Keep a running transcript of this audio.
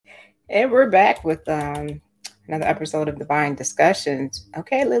And we're back with another episode of Divine Discussions.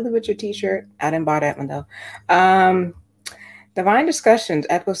 Okay, Lily with your t-shirt. I didn't buy that one though. Divine Discussions,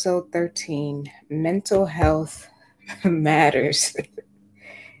 episode 13, Mental Health Matters.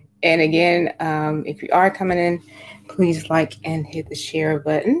 And again, if you are coming in, please like and hit the share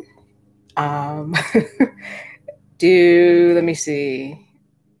button. Let me see.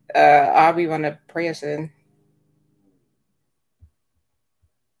 Aubrey, want to pray us in?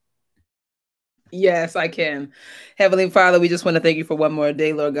 Yes, I can. Heavenly Father, we just want to thank you for one more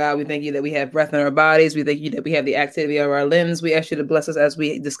day, Lord God. We thank you that we have breath in our bodies. We thank you that we have the activity of our limbs. We ask you to bless us as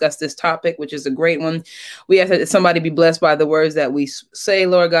we discuss this topic, which is a great one. We ask that somebody be blessed by the words that we say,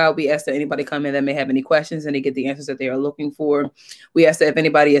 Lord God. We ask that anybody come in that may have any questions and they get the answers that they are looking for. We ask that if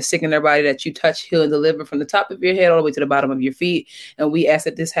anybody is sick in their body, that you touch, heal, and deliver from the top of your head all the way to the bottom of your feet. And we ask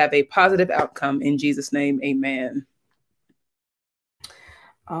that this have a positive outcome. In Jesus' name, amen.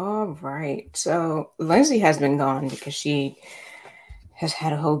 All right. So Lindsay has been gone because she has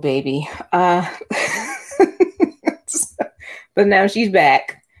had a whole baby. But now she's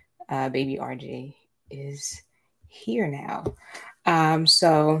back. Baby RJ is here now.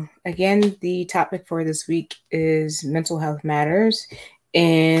 So again, the topic for this week is mental health matters.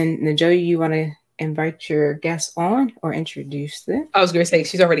 And Najoya, you want to invite your guests on or introduce them? I was going to say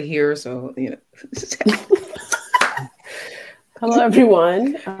she's already here, so you know. Hello,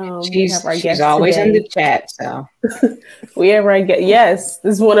 everyone. She's always today in the chat, so we have our guest. Yes,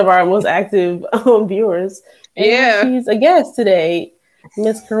 this is one of our most active viewers. And yeah, she's a guest today,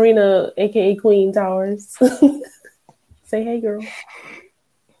 Miss Karina, aka Queen Towers. Say hey, girl.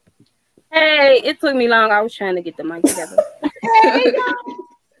 Hey, it took me long. I was trying to get the mic together. Hey, y'all.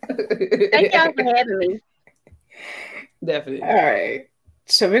 Thank y'all for having me. Definitely. All right.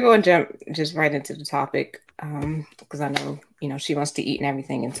 So we're going to jump just right into the topic because I know, she wants to eat and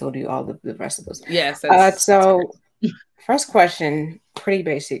everything and so do all the rest of us. Yes. So first question, pretty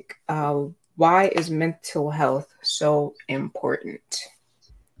basic. Why is mental health so important?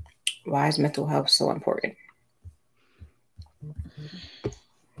 Why is mental health so important?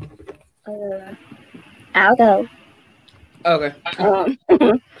 I'll go. Okay.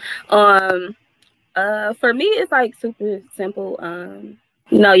 For me, it's like super simple.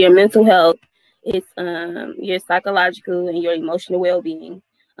 Your mental health is your psychological and your emotional well-being,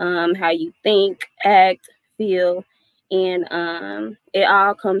 how you think, act, feel, and it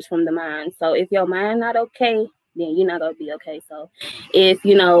all comes from the mind. So if your mind not okay, then you're not gonna be okay. So if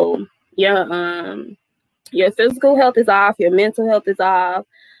your physical health is off, your mental health is off,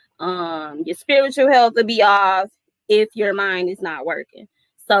 your spiritual health will be off if your mind is not working.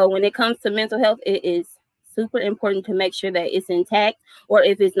 So when it comes to mental health, it is super important to make sure that it's intact, or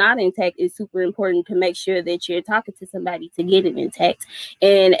if it's not intact, it's super important to make sure that you're talking to somebody to get it intact.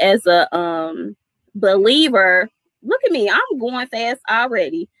 And as a believer, look at me, I'm going fast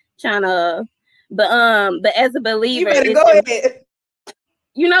already, but as a believer, you better go ahead.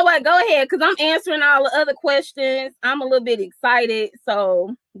 You know what? Go ahead, because I'm answering all the other questions. I'm a little bit excited,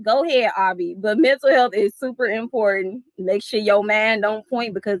 so go ahead, Abby. But mental health is super important. Make sure your mind don't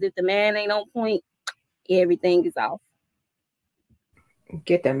point, because if the man ain't on point, everything is off.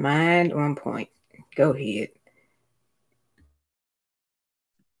 Get the mind on point. Go ahead.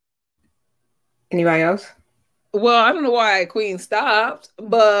 Anybody else? Well, I don't know why Queen stopped,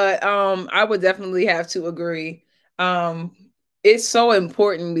 but I would definitely have to agree. It's so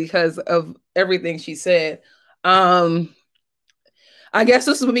important because of everything she said. I guess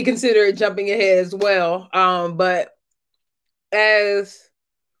this would be considered jumping ahead as well. But as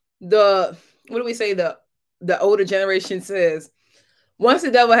what do we say? The older generation says, once the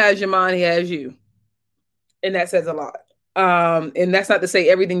devil has your mind, he has you. And that says a lot. And that's not to say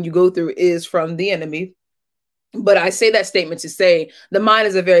everything you go through is from the enemy. But I say that statement to say the mind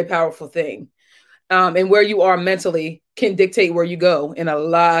is a very powerful thing. And where you are mentally can dictate where you go in a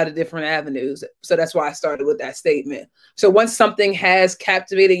lot of different avenues. So that's why I started with that statement. So once something has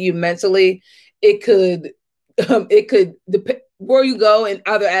captivated you mentally, it could where you go in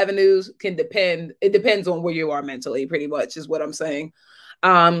other avenues can depend. It depends on where you are mentally, pretty much is what I'm saying.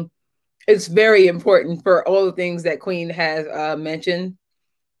 It's very important for all the things that Queen has mentioned.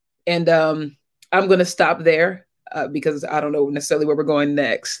 And I'm going to stop there. Because I don't know necessarily where we're going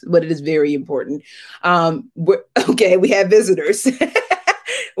next, but it is very important. Okay, we have visitors.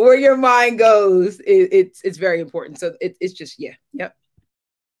 Where your mind goes, it's very important. So it's just, yeah. Yep.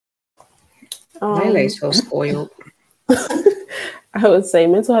 Lila's so spoiled. I would say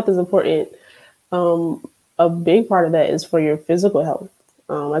mental health is important. A big part of that is for your physical health.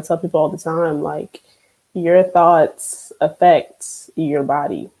 I tell people all the time, like, your thoughts affect your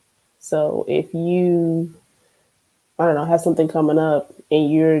body. So if you, I don't know, have something coming up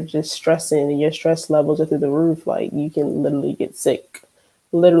and you're just stressing and your stress levels are through the roof, like you can literally get sick,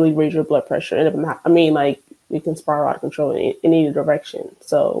 literally raise your blood pressure. And if not, I mean, like it can spiral out of control in either direction.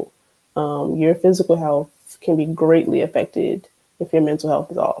 So your physical health can be greatly affected if your mental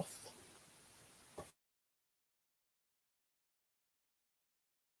health is off.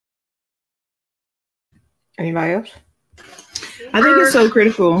 Anybody else? I think it's so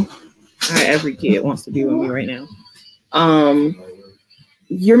critical. Every kid wants to be with me right now.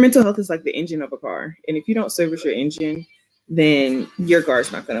 Your mental health is like the engine of a car. And if you don't service your engine, then your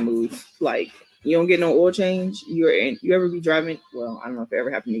car's not going to move. Like, you don't get no oil change. You ever be driving? Well, I don't know if it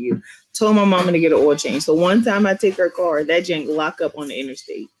ever happened to you. Told my mama to get an oil change. So one time I take her car, that jank lock up on the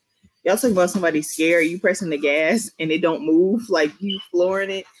interstate. Y'all talking about somebody scared, you pressing the gas and it don't move, like you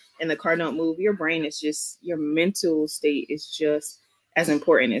flooring it and the car don't move. Your brain is just, your mental state is just as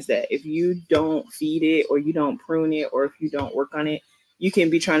important as that. If you don't feed it or you don't prune it or if you don't work on it, you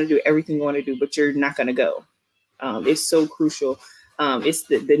can be trying to do everything you want to do, but you're not going to go. It's so crucial. It's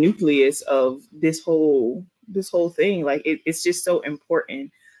the nucleus of this whole thing. Like it's just so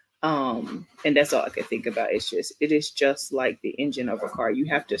important. And that's all I could think about. It is just like the engine of a car. You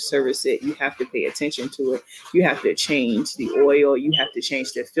have to service it. You have to pay attention to it. You have to change the oil. You have to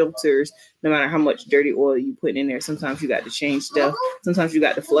change the filters. No matter how much dirty oil you put in there, sometimes you got to change stuff. Sometimes you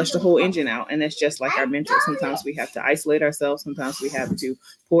got to flush the whole engine out. And that's just like our mental. Sometimes we have to isolate ourselves. Sometimes we have to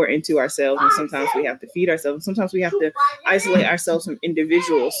pour into ourselves. And sometimes we have to feed ourselves. And sometimes we have to isolate ourselves from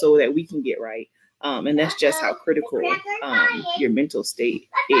individuals so that we can get right. And that's just how critical your mental state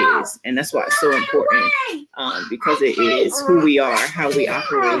is. And that's why it's so important, because it is who we are, how we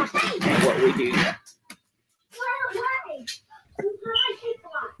operate, and what we do.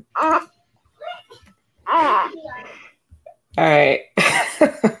 All right.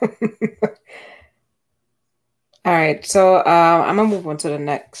 All right. So I'm going to move on to the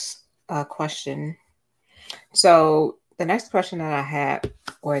next question. So the next question that I had,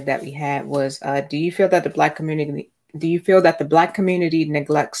 or that we had, was, do you feel that the Black community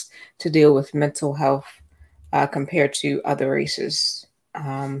neglects to deal with mental health compared to other races?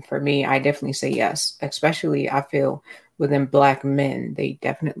 For me, I definitely say yes. Especially, I feel within Black men, they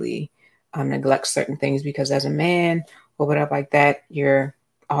definitely neglect certain things, because as a man or whatever like that, you're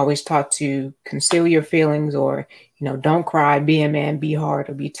always taught to conceal your feelings, or, don't cry, be a man, be hard,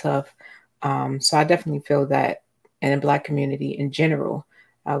 or be tough. So I definitely feel that in the Black community in general,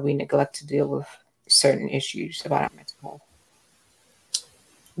 we neglect to deal with certain issues about our mental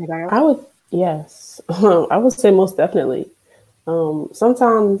health. Yes. I would say most definitely.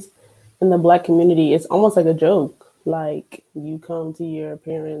 Sometimes in the Black community, it's almost like a joke. Like, you come to your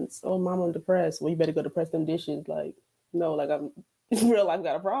parents, oh, mom, I'm depressed. Well, you better go to press them dishes. Like, no, like, I'm real life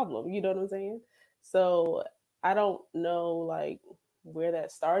got a problem. You know what I'm saying? So I don't know, like, where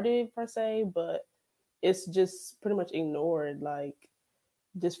that started per se, but it's just pretty much ignored. Like,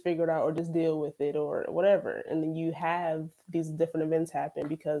 just figure it out or just deal with it or whatever. And then you have these different events happen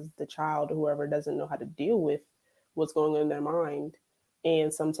because the child or whoever doesn't know how to deal with what's going on in their mind.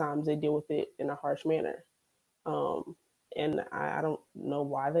 And sometimes they deal with it in a harsh manner. And I don't know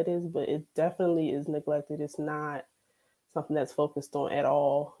why that is, but it definitely is neglected. It's not something that's focused on at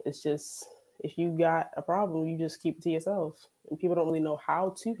all. It's just, if you got a problem, you just keep it to yourself. And people don't really know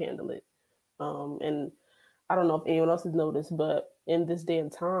how to handle it. And I don't know if anyone else has noticed, but in this day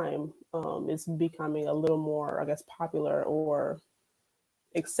and time, it's becoming a little more, I guess, popular or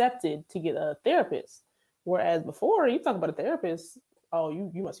accepted to get a therapist. Whereas before, you talk about a therapist, oh,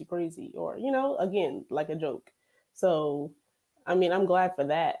 you must be crazy, or, again, like a joke. So, I mean, I'm glad for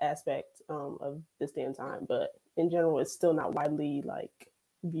that aspect of this day and time, but in general, it's still not widely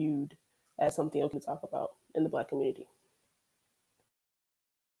viewed as something okay to talk about in the Black community.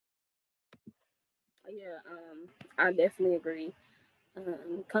 Yeah, I definitely agree.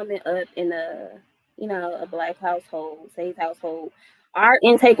 Coming up in a Black household, safe household, our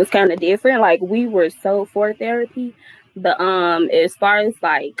intake was kind of different. Like, we were so for therapy, but as far as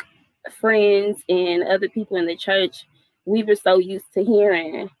like friends and other people in the church, we were so used to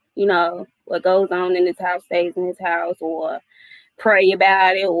hearing, what goes on in this house stays in this house, or pray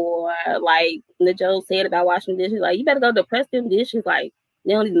about it, or like Najo said about washing dishes, like, you better go to press them dishes, like,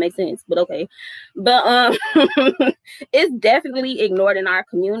 they don't even make sense, but okay. But it's definitely ignored in our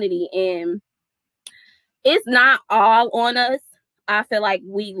community, and it's not all on us. I feel like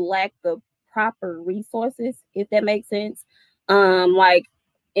we lack the proper resources, if that makes sense. Like,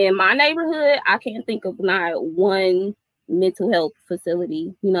 in my neighborhood, I can't think of not one mental health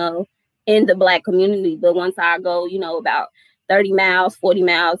facility, in the Black community. But once I go, about 30 miles, 40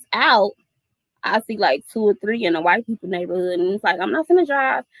 miles out, I see like 2 or 3 in a white people neighborhood. And it's like, I'm not gonna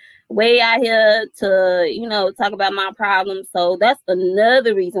drive way out here to, you know, talk about my problems. So that's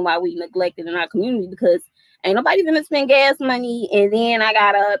another reason why we neglected in our community, because ain't nobody gonna spend gas money, and then I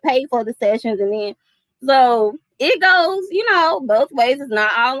gotta pay for the sessions, and then so it goes, you know, both ways. It's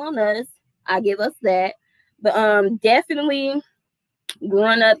not all on us. I give us that. But definitely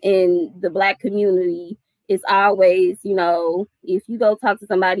growing up in the Black community, it's always, you know, if you go talk to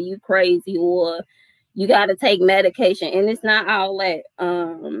somebody, you crazy, or you gotta take medication, and it's not all that.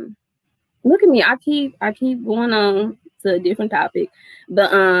 Look at me, I keep going on to a different topic,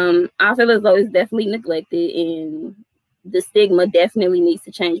 but I feel as though it's definitely neglected, and the stigma definitely needs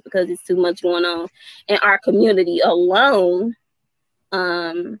to change because it's too much going on in our community alone.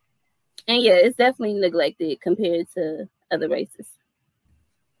 And yeah, it's definitely neglected compared to other races.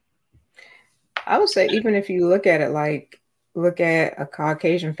 I would say, even if you look at it, like, look at a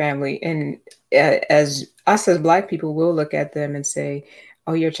Caucasian family, and as us as Black people will look at them and say,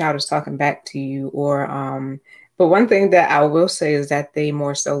 oh, your child is talking back to you, or but one thing that I will say is that they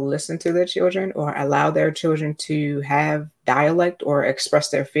more so listen to their children or allow their children to have dialect or express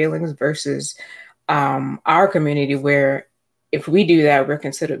their feelings versus our community, where if we do that, we're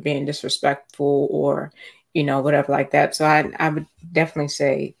considered being disrespectful or, you know, whatever like that. So I would definitely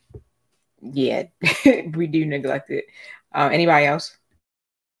say, yeah, we do neglect it. Anybody else?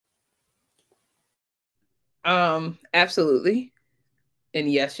 Absolutely. And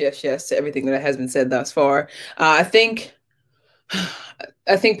yes to everything that has been said thus far. I think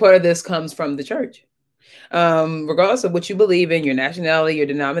part of this comes from the church. Regardless of what you believe in, your nationality, your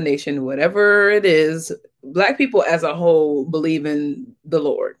denomination, whatever it is, Black people as a whole believe in the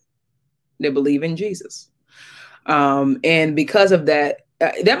Lord. They believe in Jesus. And because of that,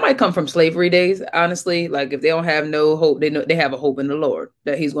 that might come from slavery days, honestly. Like, if they don't have no hope, they know they have a hope in the Lord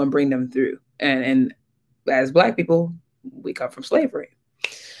that He's going to bring them through. And as Black people, we come from slavery.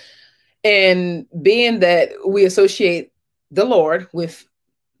 And being that we associate the Lord with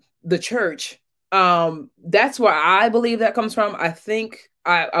the church, that's where I believe that comes from. I think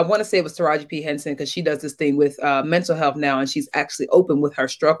I want to say it was Taraji P. Henson, because she does this thing with mental health now, and she's actually open with her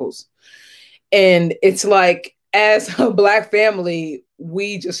struggles. And it's like, as a Black family,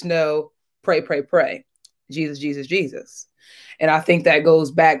 we just know, pray, pray, pray. Jesus, Jesus, Jesus. And I think that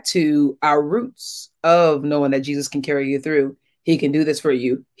goes back to our roots of knowing that Jesus can carry you through. He can do this for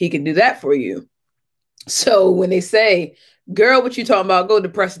you. He can do that for you. So when they say, girl, what you talking about? Go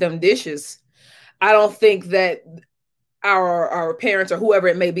depress them dishes. I don't think that our parents or whoever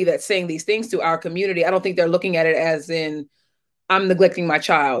it may be that's saying these things to our community, I don't think they're looking at it as in, I'm neglecting my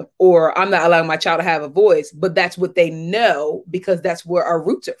child, or I'm not allowing my child to have a voice, but that's what they know because that's where our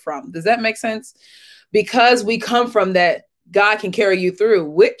roots are from. Does that make sense? Because we come from that, God can carry you through,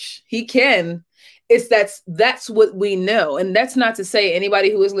 which He can. That's what we know. And that's not to say,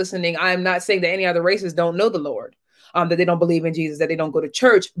 anybody who is listening, I'm not saying that any other races don't know the Lord, that they don't believe in Jesus, that they don't go to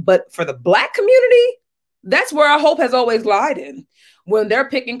church. But for the Black community, that's where our hope has always lied in. When they're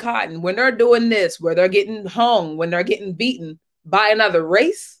picking cotton, when they're doing this, where they're getting hung, when they're getting beaten by another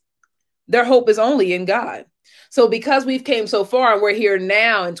race, their hope is only in God. So because we've came so far and we're here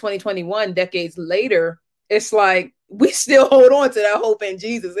now in 2021, decades later, it's like, we still hold on to that hope in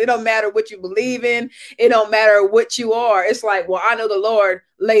Jesus. It don't matter what you believe in. It don't matter what you are. It's like, well, I know the Lord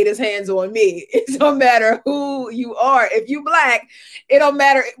laid His hands on me. It don't matter who you are. If you Black, it don't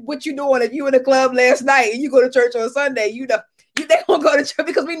matter what you doing. If you in the club last night and you go to church on Sunday, they won't go to church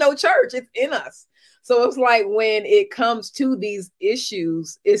because we know church. It's in us. So it's like, when it comes to these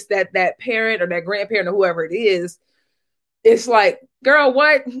issues, it's that parent or that grandparent or whoever it is, it's like, girl,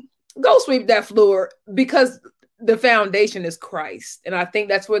 what? Go sweep that floor, because the foundation is Christ. And I think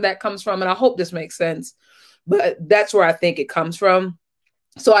that's where that comes from. And I hope this makes sense, but that's where I think it comes from.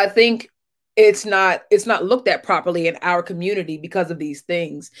 So I think it's not looked at properly in our community because of these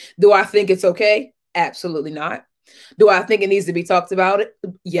things. Do I think it's okay? Absolutely not. Do I think it needs to be talked about?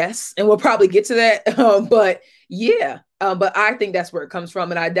 Yes. And we'll probably get to that. But yeah. But I think that's where it comes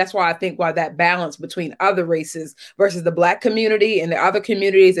from. And that's why I think why that balance between other races versus the Black community and the other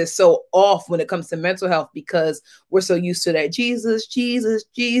communities is so off when it comes to mental health, because we're so used to that Jesus, Jesus,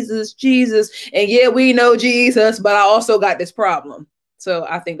 Jesus, Jesus. And yeah, we know Jesus, but I also got this problem. So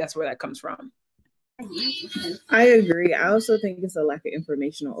I think that's where that comes from. I agree. I also think it's a lack of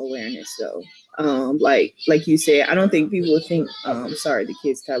informational awareness, though. Like you said, I don't think people think, sorry, the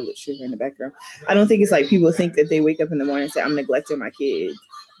kids tablet sugar in the background. I don't think it's like people think that they wake up in the morning and say, I'm neglecting my kids.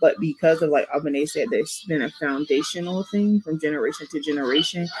 but because of, like Abene said, there's been a foundational thing from generation to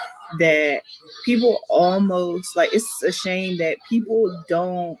generation that people almost like, it's a shame that people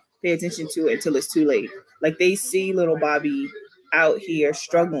don't pay attention to it until it's too late. Like they see little Bobby out here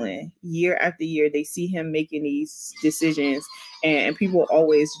struggling year after year. They see him making these decisions, and people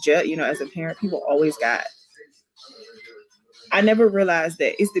always judge, you know, as a parent, people always got, I never realized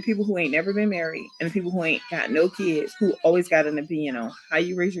that it's the people who ain't never been married and the people who ain't got no kids who always got an opinion on how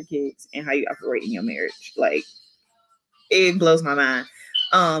you raise your kids and how you operate in your marriage. Like, it blows my mind.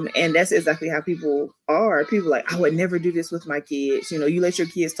 And that's exactly how people are. People like, I would never do this with my kids. You know, you let your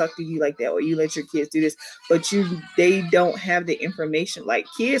kids talk to you like that, or you let your kids do this, but they don't have the information. Like,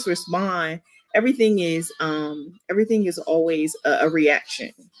 kids respond. Everything is always a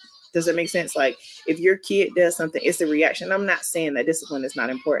reaction. Does it make sense? Like, if your kid does something, it's a reaction. I'm not saying that discipline is not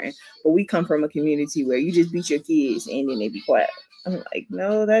important, but we come from a community where you just beat your kids and then they be quiet. I'm like,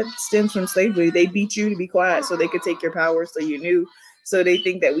 no, that stems from slavery. They beat you to be quiet so they could take your power, so you knew. So they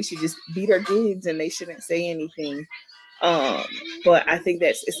think that we should just beat our kids and they shouldn't say anything. But I think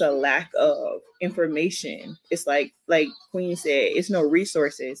it's a lack of information. It's like Queen said, it's no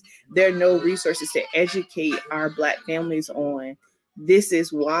resources. There are no resources to educate our Black families on, this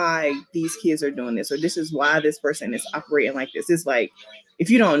is why these kids are doing this, or this is why this person is operating like this. It's like, if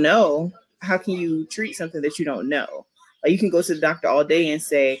you don't know, how can you treat something that you don't know? Like, you can go to the doctor all day and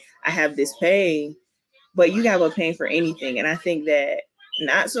say, I have this pain, but you have a pain for anything. And I think that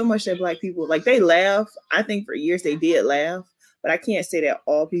not so much that Black people, like, they laugh. I think for years they did laugh, but I can't say that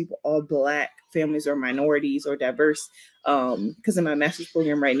all Black families or minorities or diverse, because in my master's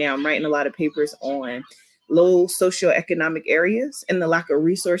program right now, I'm writing a lot of papers on low socioeconomic areas and the lack of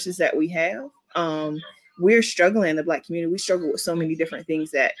resources that we have. We're struggling in the Black community. We struggle with so many different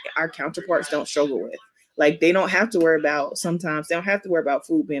things that our counterparts don't struggle with. Like, they don't have to worry about, sometimes they don't have to worry about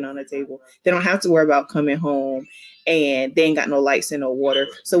food being on the table. They don't have to worry about coming home and they ain't got no lights and no water.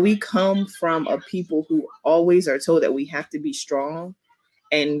 So we come from a people who always are told that we have to be strong.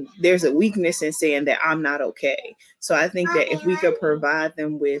 And there's a weakness in saying that I'm not okay. So I think that if we could provide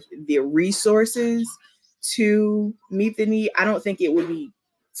them with the resources to meet the need, I don't think it would be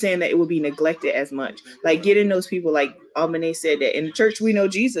saying that it would be neglected as much. Like, getting those people, like Almane said, that in the church we know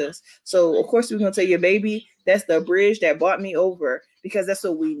Jesus. So of course we're gonna tell your baby, that's the bridge that brought me over, because that's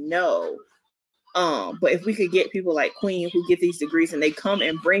what we know. But if we could get people like Queen who get these degrees and they come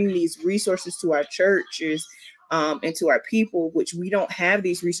and bring these resources to our churches, and to our people, which we don't have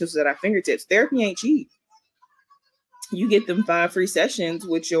these resources at our fingertips. Therapy ain't cheap. You get them 5 free sessions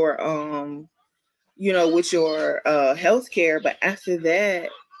with your healthcare, but after that,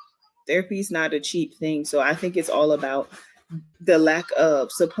 therapy is not a cheap thing. So I think it's all about the lack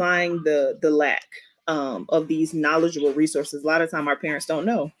of supplying the lack of these knowledgeable resources. A lot of time our parents don't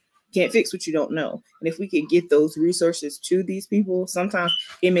know. Can't fix what you don't know. And if we could get those resources to these people, sometimes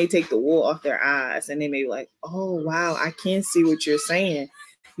it may take the wool off their eyes and they may be like, oh, wow, I can see what you're saying.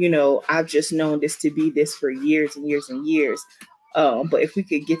 You know, I've just known this to be this for years and years and years. But if we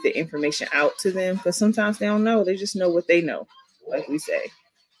could get the information out to them, because sometimes they don't know, they just know what they know, like we say,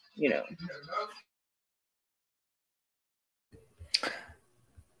 you know.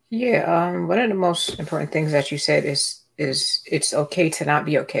 Yeah, one of the most important things that you said is it's okay to not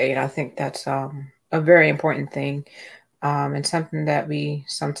be okay. And I think that's a very important thing, and something that we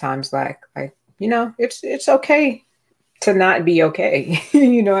sometimes lack. Like, you know, it's okay to not be okay.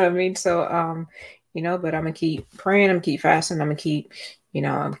 You know what I mean? So, you know, but I'm gonna keep praying, I'm gonna keep fasting, I'm gonna keep, you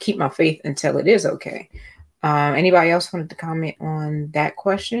know, keep my faith until it is okay. Anybody else wanted to comment on that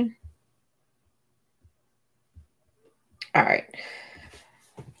question? All right.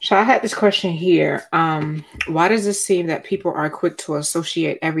 So I had this question here. Why does it seem that people are quick to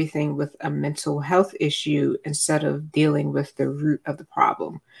associate everything with a mental health issue instead of dealing with the root of the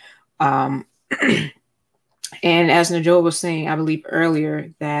problem? And as Najol was saying, I believe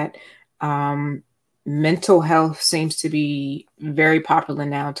earlier that mental health seems to be very popular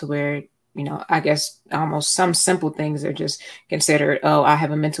now, to where, you know, I guess almost some simple things are just considered, oh, I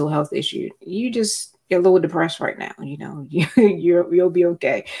have a mental health issue. You're a little depressed right now, you know, you'll be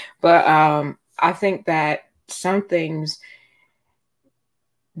okay. But I think that some things,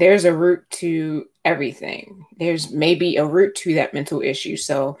 there's a root to everything. There's maybe a root to that mental issue.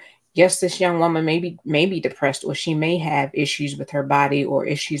 So yes, this young woman may be depressed, or she may have issues with her body or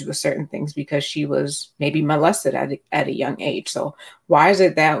issues with certain things because she was maybe molested at a young age. So why is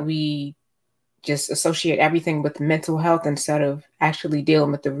it that we just associate everything with mental health instead of actually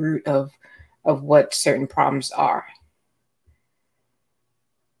dealing with the root of what certain problems are?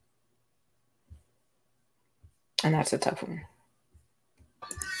 And that's a tough one.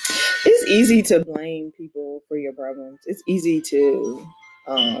 easy to blame people for your problems. It's easy to,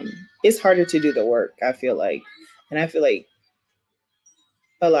 it's harder to do the work, I feel like. And I feel like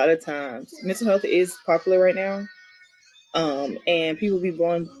a lot of times mental health is popular right now. And people be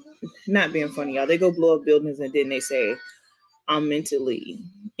blowing, not being funny, y'all. They go blow up buildings and then they say, I'm mentally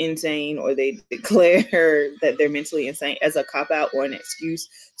insane, or they declare that they're mentally insane as a cop-out or an excuse.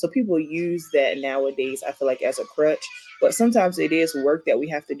 So people use that nowadays, I feel like, as a crutch. But sometimes it is work that we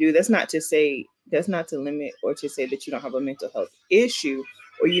have to do. That's not to limit or to say that you don't have a mental health issue,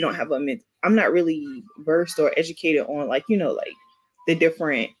 or you don't have I'm not really versed or educated on, like, like the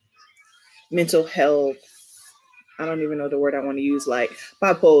different mental health, I don't even know the word I want to use, like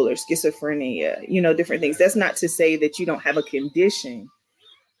bipolar, schizophrenia, different things. That's not to say that you don't have a condition.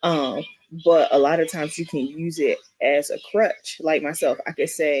 But a lot of times you can use it as a crutch. Like myself, I could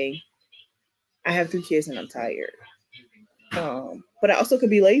say, I have 3 kids and I'm tired. But I also could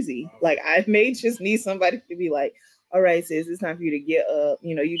be lazy. Like, I may just need somebody to be like, all right, sis, it's time for you to get up.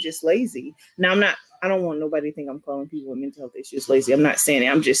 You're just lazy. Now, I don't want nobody to think I'm calling people with mental health issues lazy. I'm not saying it.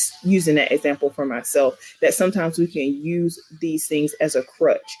 I'm just using that example for myself, that sometimes we can use these things as a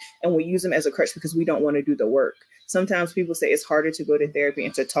crutch, and we use them as a crutch because we don't want to do the work. Sometimes people say it's harder to go to therapy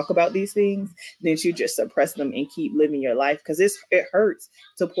and to talk about these things than to just suppress them and keep living your life, because it hurts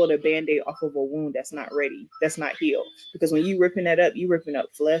to pull the Band-Aid off of a wound that's not ready, that's not healed. Because when you ripping that up, you ripping up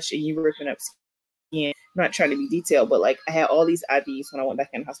flesh and you ripping up skin. I'm not trying to be detailed, but like, I had all these IVs when I went back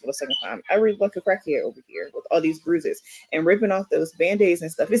in the hospital the second time. I really like a crackhead over here with all these bruises, and ripping off those Band-Aids and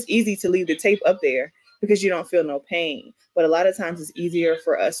stuff. It's easy to leave the tape up there because you don't feel no pain. But a lot of times it's easier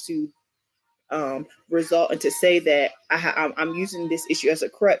for us to result and to say that I'm using this issue as a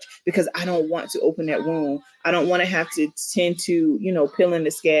crutch because I don't want to open that wound. I don't want to have to tend to, peel in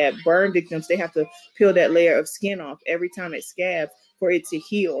the scab. Burn victims, they have to peel that layer of skin off every time it scabs for it to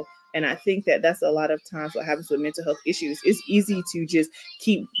heal. And I think that that's a lot of times what happens with mental health issues. It's easy to just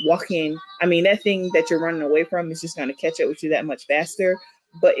keep walking. I mean, that thing that you're running away from is just going to catch up with you that much faster.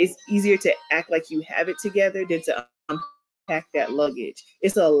 But it's easier to act like you have it together than to unpack that luggage.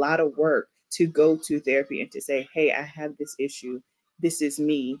 It's a lot of work to go to therapy and to say, hey, I have this issue. This is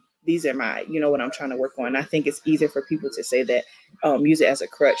me. These are my, what I'm trying to work on. I think it's easier for people to say that, use it as a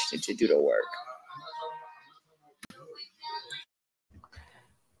crutch than to do the work.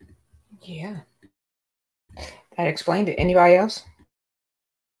 Yeah, that explained it. Anybody else?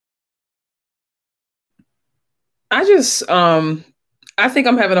 I just, I think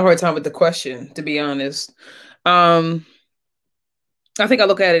I'm having a hard time with the question, to be honest. I think I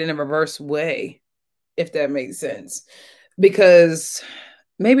look at it in a reverse way, if that makes sense, because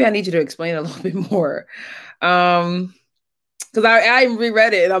maybe I need you to explain a little bit more. Because I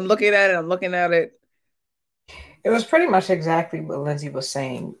reread it and I'm looking at it. It was pretty much exactly what Lindsay was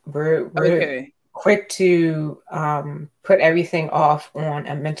saying. We're okay. Quick to put everything off on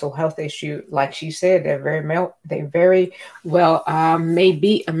a mental health issue. Like she said, they very well may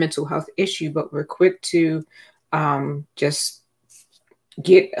be a mental health issue, but we're quick to just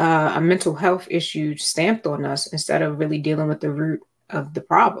get a mental health issue stamped on us instead of really dealing with the root of the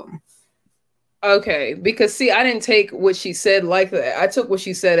problem. Okay, because see, I didn't take what she said like that. I took what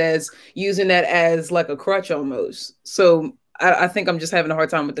she said as using that as like a crutch almost. So I think I'm just having a hard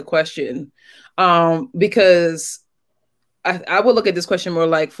time with the question, because I would look at this question more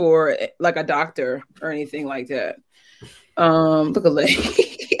like for like a doctor or anything like that. Look a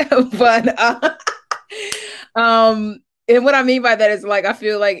lady, but and what I mean by that is, like, I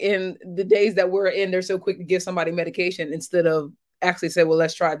feel like in the days that we're in, they're so quick to give somebody medication instead of actually say, well,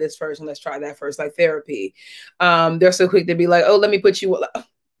 let's try this first and let's try that first, like therapy. They're so quick to be like, oh, let me put you.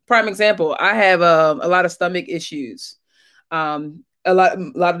 Prime example, I have a lot of stomach issues. A lot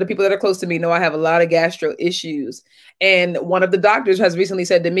of the people that are close to me know I have a lot of gastro issues. And one of the doctors has recently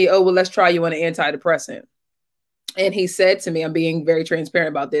said to me, oh, well, let's try you on an antidepressant. And he said to me, I'm being very transparent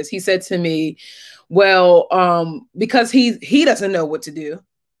about this. He said to me, well, because he doesn't know what to do,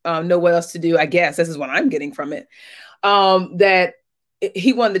 know what else to do, I guess this is what I'm getting from it, that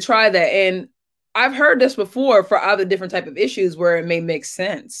he wanted to try that. And I've heard this before for other different type of issues where it may make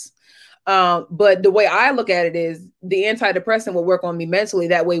sense. But the way I look at it is the antidepressant will work on me mentally.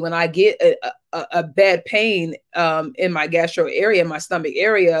 That way, when I get a bad pain in my gastro area, my stomach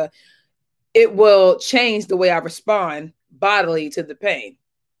area, it will change the way I respond bodily to the pain.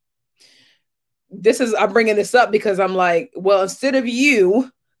 I'm bringing this up because I'm like, well, instead of you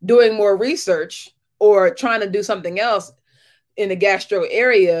doing more research or trying to do something else in the gastro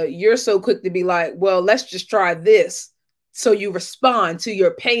area, you're so quick to be like, well, let's just try this. So you respond to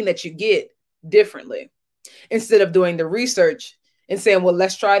your pain that you get differently instead of doing the research and saying, well,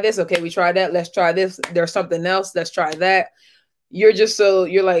 let's try this. Okay, we tried that. Let's try this. There's something else. Let's try that. You're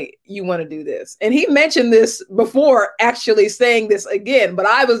like, you want to do this. And he mentioned this before actually saying this again, but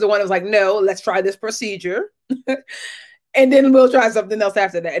I was the one that was like, no, let's try this procedure. And then we'll try something else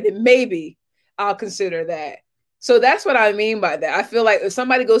after that. And then maybe I'll consider that. So that's what I mean by that. I feel like if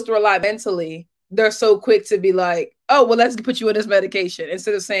somebody goes through a lot mentally, they're so quick to be like, oh, well, let's put you in this medication,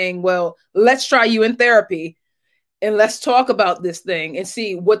 instead of saying, well, let's try you in therapy and let's talk about this thing and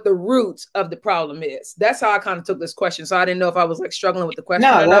see what the root of the problem is. That's how I kind of took this question. So I didn't know if I was like struggling with the question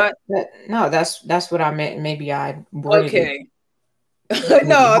or not. No, that's what I meant. Maybe I worded okay. it.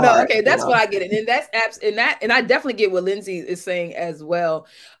 no, okay, that's what I get it, and that's and I definitely get what Lindsay is saying as well.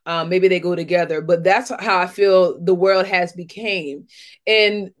 Maybe they go together, but that's how I feel the world has became.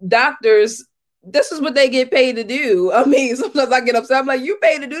 And doctors, this is what they get paid to do. I mean, sometimes I get upset. I'm like, you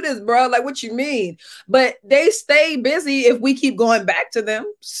paid to do this, bro. Like, what you mean? But they stay busy if we keep going back to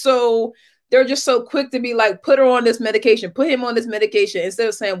them. So they're just so quick to be like, put her on this medication, put him on this medication, instead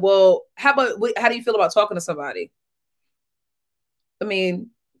of saying, well, how do you feel about talking to somebody? I mean,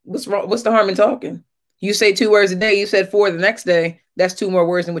 what's wrong? What's the harm in talking? You say 2 words a day. You said 4 the next day. That's 2 more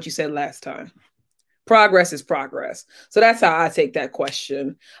words than what you said last time. Progress is progress. So that's how I take that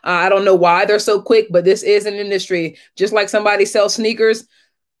question. I don't know why they're so quick, but this is an industry. Just like somebody sells sneakers,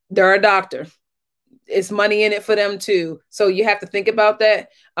 they're a doctor. It's money in it for them too. So you have to think about that.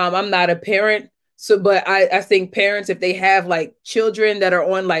 I'm not a parent. So, but I think parents, if they have like children that are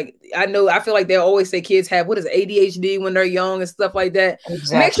on, like, I feel like they always say kids have, what is it, ADHD when they're young and stuff like that.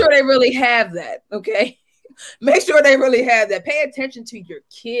 Exactly. Make sure they really have that. Okay. Make sure they really have that. Pay attention to your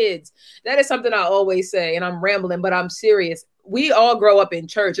kids. That is something I always say, and I'm rambling, but I'm serious. We all grow up in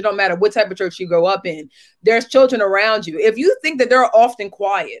church. It don't matter what type of church you grow up in. There's children around you. If you think that they're often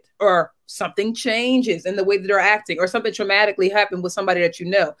quiet, or something changes in the way that they're acting, or something traumatically happened with somebody that you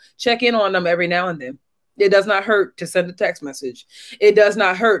know, check in on them every now and then. It does not hurt to send a text message. It does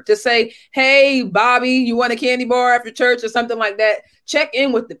not hurt to say, hey, Bobby, you want a candy bar after church or something like that? Check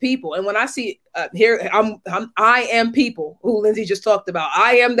in with the people. And when I see I am people who Lindsay just talked about.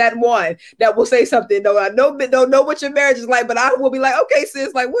 I am that one that will say something. Though I don't know what your marriage is like, but I will be like, okay,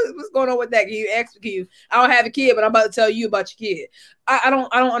 sis, like what's going on with that? Can you? I don't have a kid, but I'm about to tell you about your kid. I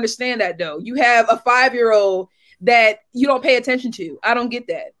don't understand that though. You have a 5-year-old that you don't pay attention to. I don't get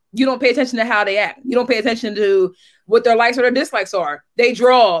that. You don't pay attention to how they act. You don't pay attention to what their likes or their dislikes are. They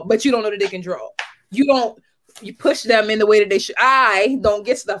draw, but you don't know that they can draw. You push them in the way that they should. I don't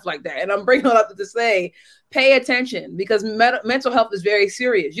get stuff like that. And I'm bringing it up to say, pay attention, because mental health is very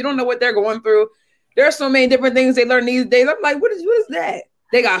serious. You don't know what they're going through. There are so many different things they learn these days. I'm like, what is that?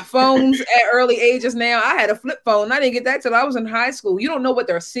 They got phones at early ages now. I had a flip phone. I didn't get that till I was in high school. You don't know what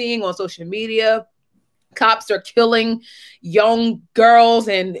they're seeing on social media. Cops are killing young girls,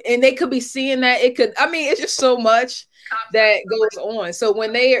 and they could be seeing that. It's just so much that goes on. So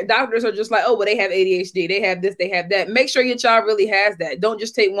when doctors are just like, oh, well, they have ADHD, they have this, they have that. Make sure your child really has that. Don't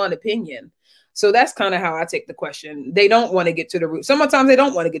just take one opinion. So that's kind of how I take the question. They don't want to get to the root. Sometimes they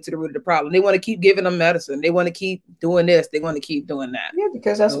don't want to get to the root of the problem. They want to keep giving them medicine. They want to keep doing this. They want to keep doing that. Yeah,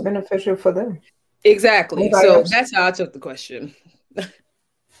 because that's beneficial for them. Exactly. So that's how I took the question.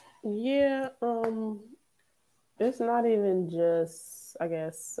 Yeah. It's not even just, I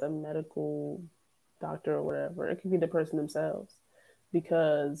guess, a medical doctor or whatever. It could be the person themselves,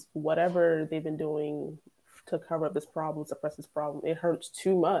 because whatever they've been doing to cover up this problem, suppress this problem, it hurts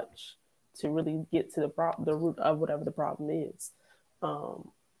too much to really get to the root of whatever the problem is.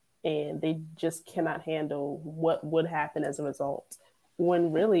 And they just cannot handle what would happen as a result,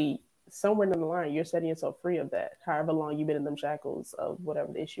 when really somewhere down the line, you're setting yourself free of that, however long you've been in them shackles of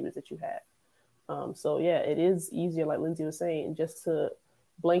whatever the issue is that you have. So yeah, it is easier, like Lindsay was saying, just to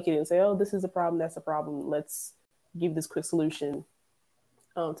blanket and say, oh, this is a problem, that's a problem, let's give this quick solution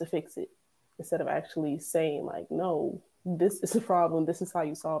to fix it, instead of actually saying like, no, this is a problem, this is how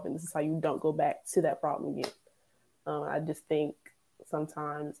you solve it, this is how you don't go back to that problem again. I just think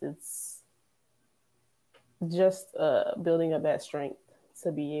sometimes it's just building up that strength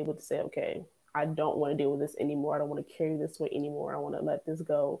to be able to say, okay, I don't want to deal with this anymore, I don't want to carry this weight anymore, I want to let this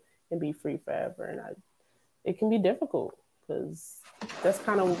go and be free forever. And it can be difficult, because that's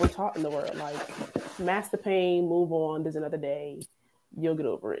kind of what we're taught in the world. Like, mask the pain, move on, there's another day, you'll get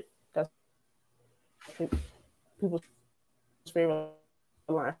over it. That's people's favorite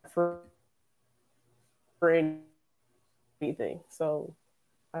line for anything. So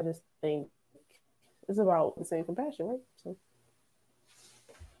I just think it's about the same compassion, right?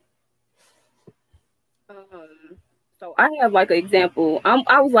 So I have like an example.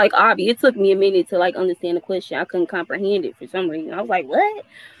 I was like Avi. It took me a minute to like understand the question. I couldn't comprehend it for some reason. I was like, what?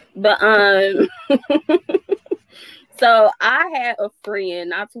 But so I had a friend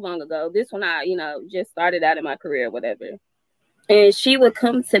not too long ago. This one I, just started out in my career, whatever. And she would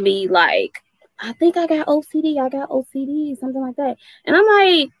come to me like, I think I got OCD. I got OCD, something like that. And I'm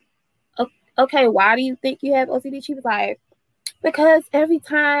like, okay, why do you think you have OCD? She was like, because every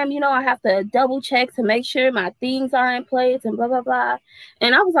time, I have to double check to make sure my things are in place and blah, blah, blah.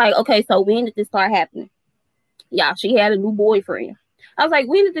 And I was like, okay, so when did this start happening? Yeah, she had a new boyfriend. I was like,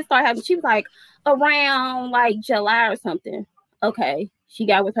 when did this start happening? She was like, around like July or something. Okay, she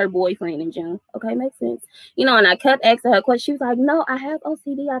got with her boyfriend in June. Okay, makes sense. And I kept asking her questions. She was like, no, I have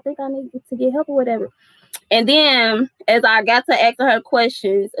OCD. I think I need to get help or whatever. And then as I got to ask her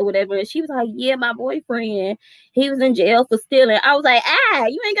questions or whatever, she was like, yeah, my boyfriend, he was in jail for stealing. I was like,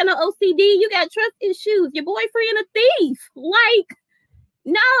 you ain't got no OCD. You got trust issues. Your boyfriend a thief. Like,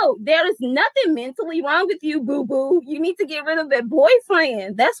 no, there is nothing mentally wrong with you, boo-boo. You need to get rid of that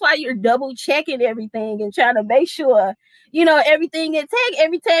boyfriend. That's why you're double checking everything and trying to make sure, everything intact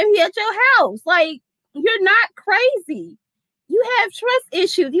every time he at your house. Like, you're not crazy. You have trust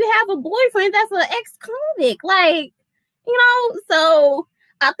issues. You have a boyfriend that's an ex-convict. Like, so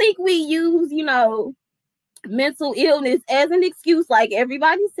I think we use, mental illness as an excuse, like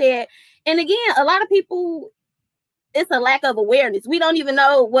everybody said. And again, a lot of people, it's a lack of awareness. We don't even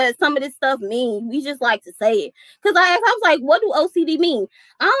know what some of this stuff means. We just like to say it. Because I was like, what do OCD mean?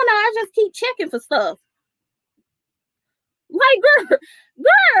 I don't know. I just keep checking for stuff. Like,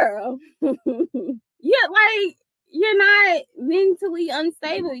 girl. Yeah, like, you're not mentally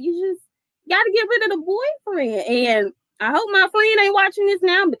unstable. You just got to get rid of the boyfriend. And I hope my friend ain't watching this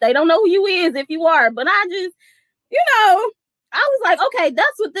now, but they don't know who you is if you are. But I just, I was like, okay,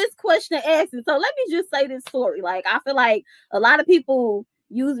 that's what this question asks. So let me just say this story. Like, I feel like a lot of people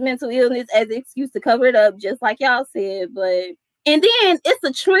use mental illness as an excuse to cover it up, just like y'all said. And then it's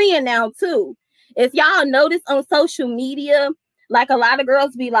a trend now, too. If y'all notice on social media, like a lot of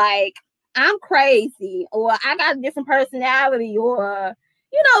girls be like, I'm crazy, or I got a different personality, or,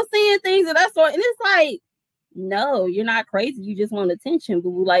 saying things of that sort. And it's like, no, you're not crazy. You just want attention,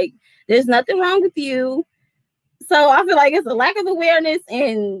 boo. Like, there's nothing wrong with you. So I feel like it's a lack of awareness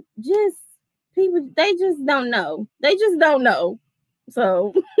and just people, they just don't know. They just don't know.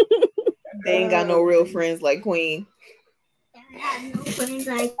 So they ain't got no real friends like Queen. They have no friends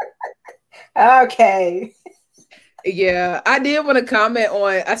like okay. Yeah, I did want to comment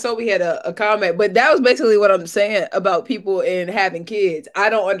on, I saw we had a comment, but that was basically what I'm saying about people and having kids. I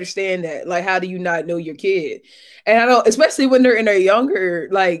don't understand that. Like, how do you not know your kid? And I don't, especially when they're in their younger,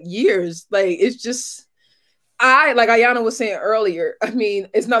 like, years, like, it's just, like Ayana was saying earlier, I mean,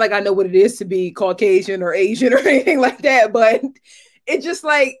 it's not like I know what it is to be Caucasian or Asian or anything like that, but it just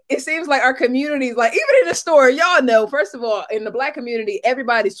like, it seems like our communities, like even in the store, y'all know, first of all, in the Black community,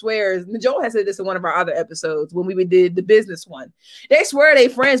 everybody swears. Joel has said this in one of our other episodes when we did the business one. They swear they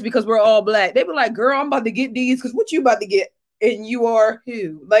friends because we're all Black. They be like, girl, I'm about to get these because what you about to get? And you are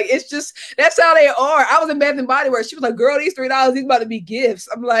who? Like, it's just, that's how they are. I was in Bath and Body Works. She was like, girl, these $3, these about to be gifts.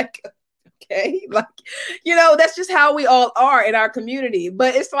 I'm like, okay, like, that's just how we all are in our community.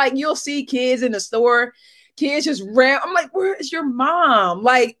 But it's like, you'll see kids in the store, kids just ran. I'm like, where is your mom?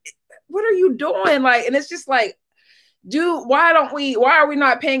 Like, what are you doing? Like, and it's just like, why are we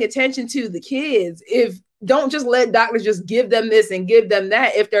not paying attention to the kids? Don't just let doctors just give them this and give them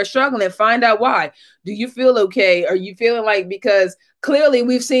that. If they're struggling, find out why. Do you feel okay? Are you feeling like, because clearly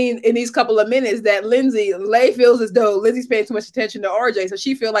we've seen in these couple of minutes that Lay feels as though Lindsay's paying too much attention to RJ. So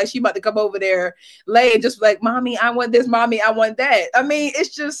she feel like she about to come over there, Lay, and just like, mommy, I want this, mommy, I want that. I mean,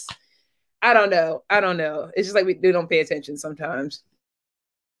 it's just, I don't know. It's just like we don't pay attention sometimes.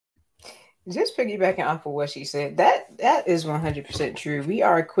 Just piggybacking off of what she said, that is 100% true. We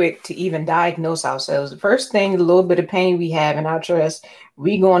are quick to even diagnose ourselves. The first thing, a little bit of pain we have in our chest,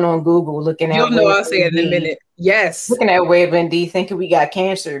 we going on Google looking at. You'll know I'll say it in a minute. Yes. Looking at WebMD thinking we got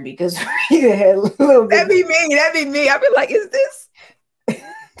cancer because we had a little bit. That'd be me. I'd be like, is this?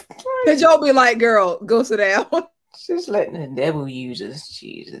 And Joe be like, girl, go sit down. Just letting the devil use us.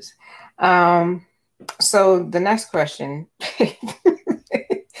 Jesus. So the next question.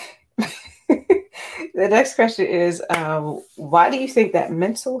 The next question is, why do you think that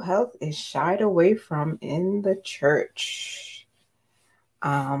mental health is shied away from in the church?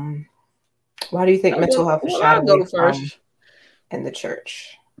 Why do you think mental health is shied away from in the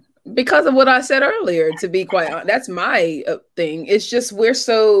church? Because of what I said earlier, to be quite honest. That's my thing. It's just we're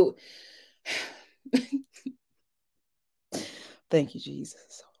so... Thank you,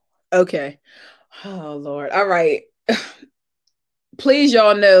 Jesus. Okay. Oh, Lord. All right. please,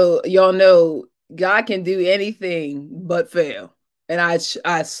 y'all know God can do anything but fail. And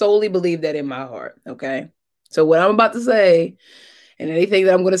I solely believe that in my heart. Okay. So what I'm about to say and anything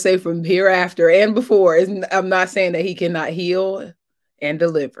that I'm going to say from hereafter and before is, I'm not saying that he cannot heal and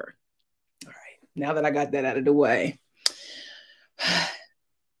deliver. All right. Now that I got that out of the way.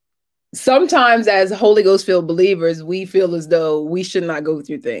 Sometimes as Holy Ghost filled believers, we feel as though we should not go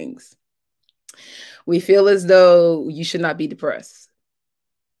through things. We feel as though you should not be depressed.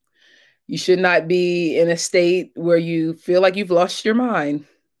 You should not be in a state where you feel like you've lost your mind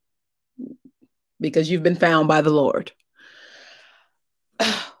because you've been found by the Lord.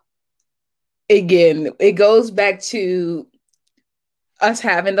 Again, it goes back to us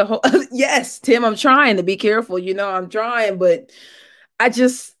having the whole, yes, Tim, I'm trying to be careful. I'm trying, but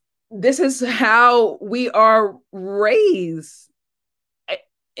this is how we are raised.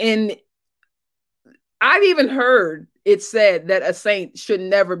 And I've even heard it said that a saint should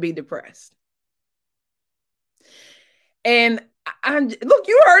never be depressed. And look,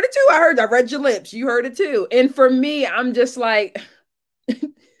 you heard it too. I read your lips. You heard it too. And for me, I'm just like,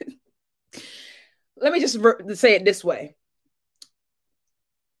 let me just say it this way.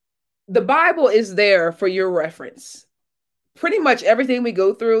 The Bible is there for your reference. Pretty much everything we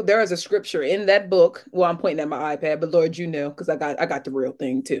go through, there is a scripture in that book. Well, I'm pointing at my iPad, but Lord, because I got the real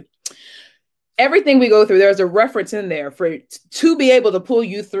thing too. Everything we go through, there's a reference in there to be able to pull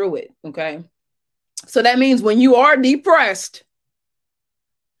you through it. Okay. So that means when you are depressed,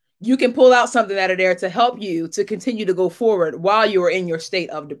 you can pull out something out of there to help you to continue to go forward while you are in your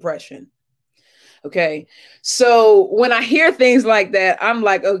state of depression. Okay. So when I hear things like that, I'm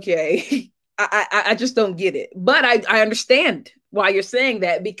like, okay, I just don't get it. But I understand why you're saying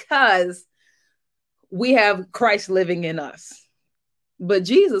that, because we have Christ living in us. But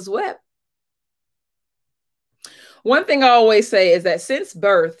Jesus wept. One thing I always say is that since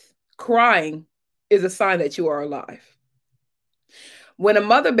birth, crying is a sign that you are alive. When a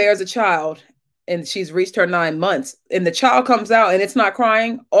mother bears a child and she's reached her 9 months and the child comes out and it's not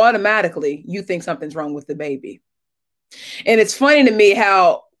crying, automatically you think something's wrong with the baby. And it's funny to me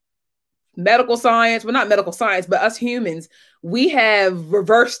how medical science, well, not medical science, but us humans, we have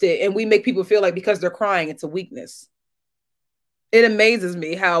reversed it and we make people feel like because they're crying, it's a weakness. It amazes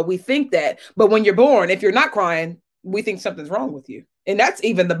me how we think that. But when you're born, if you're not crying, we think something's wrong with you. And that's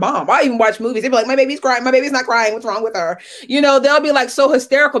even the mom. I even watch movies. They be like, my baby's crying. My baby's not crying. What's wrong with her? They'll be like so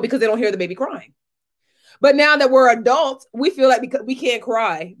hysterical because they don't hear the baby crying. But now that we're adults, we feel like because we can't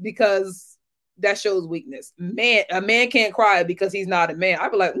cry because that shows weakness. A man can't cry because he's not a man.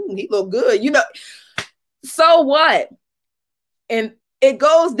 I'd be like, he look good. So what? And it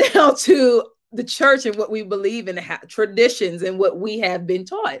goes down to the church and what we believe in, traditions and what we have been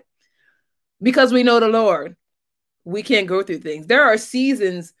taught. Because we know the Lord, we can't go through things. There are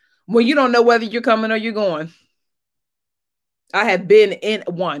seasons when you don't know whether you're coming or you're going. I have been in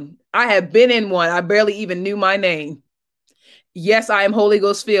one. I barely even knew my name. Yes, I am Holy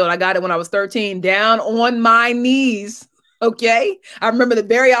Ghost filled. I got it when I was 13, down on my knees. Okay. I remember the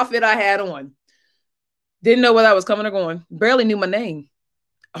very outfit I had on. Didn't know whether I was coming or going. Barely knew my name.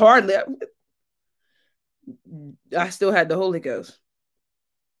 Hardly. I still had the Holy Ghost.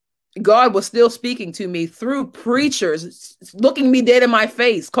 God was still speaking to me through preachers, looking me dead in my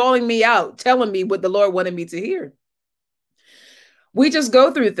face, calling me out, telling me what the Lord wanted me to hear. We just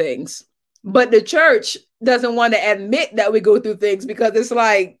go through things, but the church doesn't want to admit that we go through things because it's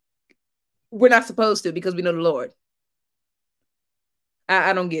like we're not supposed to, because we know the Lord.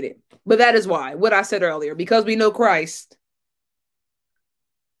 I don't get it. But that is why, what I said earlier, because we know Christ,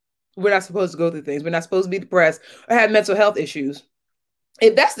 we're not supposed to go through things. We're not supposed to be depressed or have mental health issues.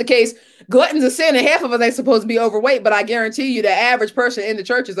 If that's the case, glutton's a sin and half of us ain't supposed to be overweight, but I guarantee you the average person in the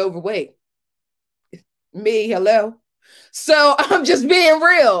church is overweight. Me, hello. So I'm just being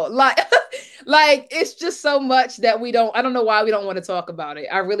real. Like it's just so much that I don't know why we don't want to talk about it.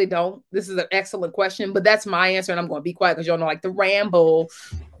 I really don't. This is an excellent question, but that's my answer. And I'm going to be quiet because y'all know like the ramble,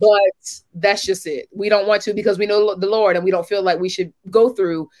 but that's just it. We don't want to because we know the Lord and we don't feel like we should go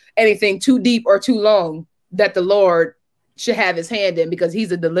through anything too deep or too long that the Lord should have his hand in because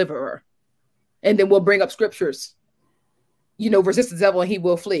he's a deliverer. And then we'll bring up scriptures. Resist the devil and he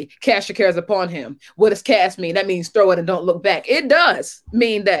will flee. Cast your cares upon him. What does cast mean? That means throw it and don't look back. It does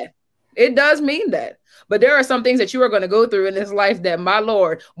mean that. It does mean that. But there are some things that you are going to go through in this life that, my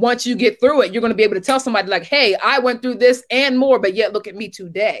Lord, once you get through it, you're going to be able to tell somebody like, hey, I went through this and more, but yet look at me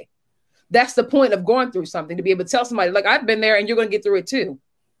today. That's the point of going through something, to be able to tell somebody like, I've been there and you're going to get through it too.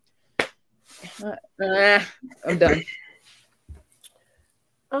 I'm done.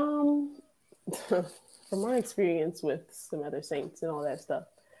 from my experience with some other saints and all that stuff,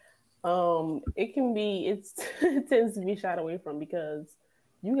 it tends to be shied away from, because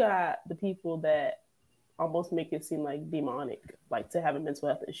you got the people that almost make it seem like demonic, like to have a mental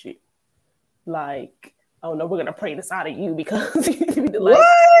health issue. Like, oh no, we're gonna pray this out of you because you like, what?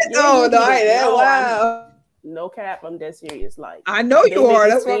 Oh no, wow. No cap, I'm dead serious. Like, I know you are.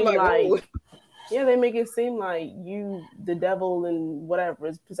 That's what I'm like, yeah, they make it seem like you, the devil and whatever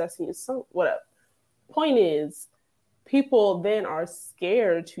is possessing you. So whatever. Point is, people then are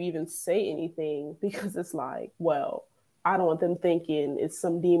scared to even say anything, because it's like, well, I don't want them thinking it's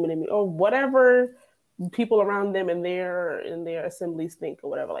some demon in me, or whatever people around them in their assemblies think, or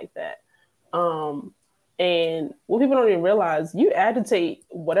whatever like that. And what people don't even realize, you agitate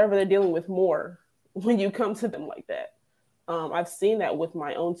whatever they're dealing with more when you come to them like that. I've seen that with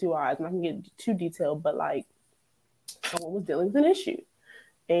my own two eyes. I'm not gonna get too detailed, but like, someone was dealing with an issue,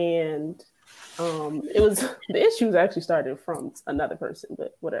 and the issue was actually started from another person,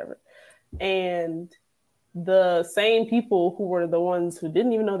 but whatever. And the same people who were the ones who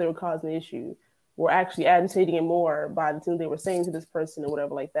didn't even know they were causing the issue were actually agitating it more by the things they were saying to this person or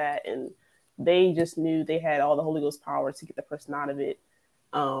whatever like that. And they just knew they had all the Holy Ghost power to get the person out of it.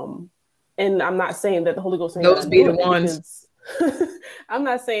 And I'm not saying that the Holy Ghost those be the ones. I'm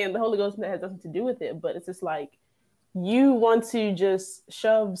not saying the Holy Ghost has nothing to do with it, but it's just like, you want to just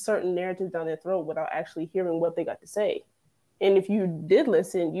shove certain narratives down their throat without actually hearing what they got to say. And if you did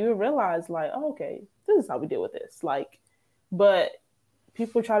listen, you realize like, oh, okay, this is how we deal with this. Like, but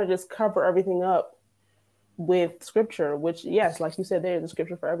people try to just cover everything up with scripture, which, yes, like you said, there's a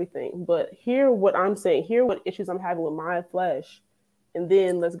scripture for everything. But hear what I'm saying, hear what issues I'm having with my flesh, and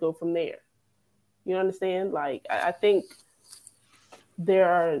then let's go from there. You understand? Like, I think there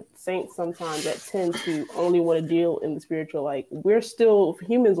are saints sometimes that tend to only want to deal in the spiritual. Like, we're still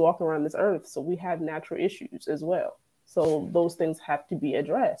humans walking around this earth, so we have natural issues as well. So those things have to be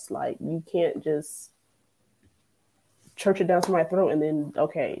addressed. Like, you can't just church it down to my throat and then,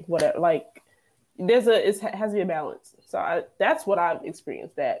 okay, whatever. Like, it has to be a balance. So that's what I've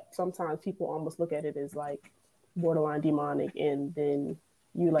experienced, that sometimes people almost look at it as like borderline demonic, and then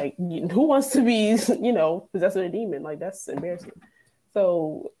who wants to be, possessed with a demon? Like, that's embarrassing.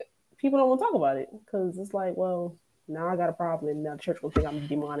 So people don't want to talk about it, because it's like, well, now I got a problem, and now the church will think I'm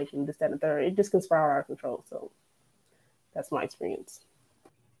demonic and this, that, and the third. It just can spiral out of control. So that's my experience.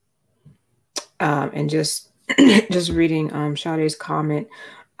 And just reading Sade's comment,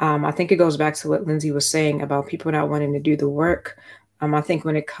 I think it goes back to what Lindsay was saying about people not wanting to do the work. I think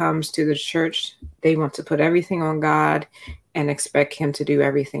when it comes to the church, they want to put everything on God and expect him to do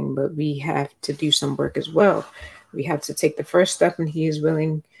everything, but we have to do some work as well. We have to take the first step, and he is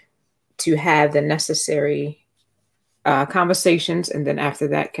willing to have the necessary conversations, and then after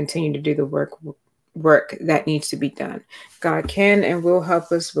that, continue to do the work that needs to be done. God can and will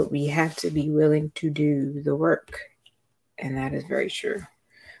help us, but we have to be willing to do the work, and that is very true.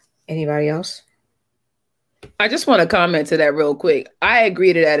 Anybody else? I just want to comment to that real quick. I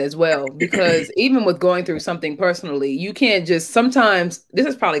agree to that as well, because even with going through something personally, you can't just, sometimes, this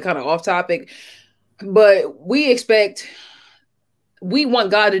is probably kind of off topic, but we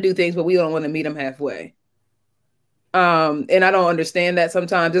want God to do things, but we don't want to meet him halfway. And I don't understand that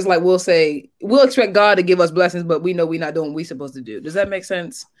sometimes. It's like, we'll expect God to give us blessings, but we know we're not doing what we're supposed to do. Does that make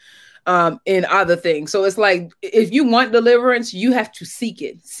sense? In other things. So it's like, if you want deliverance, you have to seek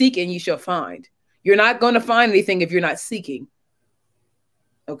it. Seek and you shall find. You're not going to find anything if you're not seeking.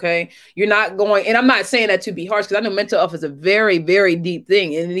 Okay. You're not going, and I'm not saying that to be harsh, because I know mental health is a very, very deep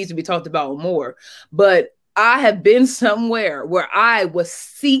thing and it needs to be talked about more. But I have been somewhere where I was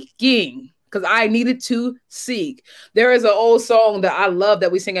seeking, because I needed to seek. There is an old song that I love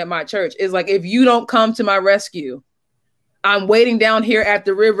that we sing at my church. It's like, if you don't come to my rescue, I'm waiting down here at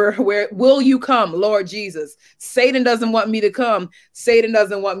the river. Where will you come, Lord Jesus? Satan doesn't want me to come. Satan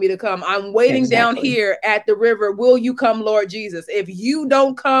doesn't want me to come. I'm waiting down here at the river. Will you come, Lord Jesus? If you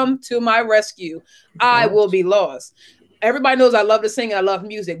don't come to my rescue, I will be lost. Everybody knows I love to sing and I love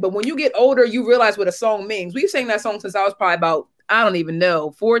music. But when you get older, you realize what a song means. We've sang that song since I was probably about, I don't even know,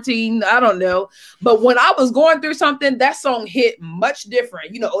 14, I don't know. But when I was going through something, that song hit much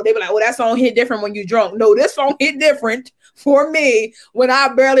different. They were like, oh, that song hit different when you drunk. No, this song hit different for me when I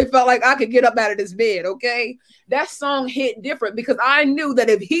barely felt like I could get up out of this bed, okay? That song hit different because I knew that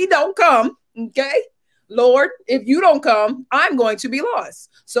if he don't come, okay, Lord, if you don't come, I'm going to be lost.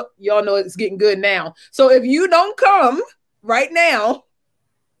 So y'all know it's getting good now. So if you don't come right now,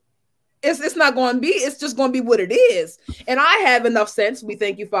 It's not going to be, it's just going to be what it is. And I have enough sense, we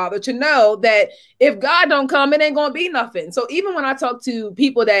thank you, Father, to know that if God don't come, it ain't going to be nothing. So even when I talk to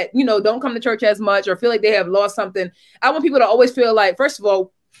people that, you know, don't come to church as much or feel like they have lost something, I want people to always feel like, first of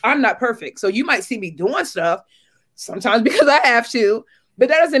all, I'm not perfect. So you might see me doing stuff sometimes because I have to, but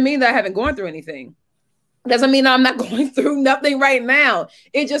that doesn't mean that I haven't gone through anything. Doesn't mean I'm not going through nothing right now.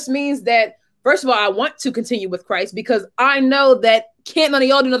 It just means that, first of all, I want to continue with Christ because I know that can't none of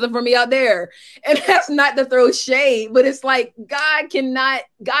y'all do nothing for me out there. And that's not to throw shade, but it's like God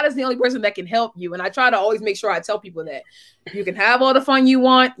is the only person that can help you. And I try to always make sure I tell people that you can have all the fun you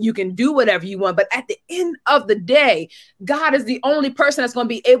want, you can do whatever you want, but at the end of the day, God is the only person that's going to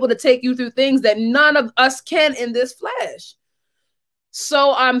be able to take you through things that none of us can in this flesh.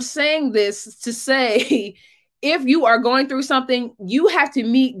 So I'm saying this to say, if you are going through something, you have to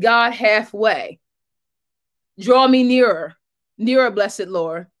meet God halfway. Draw me nearer, blessed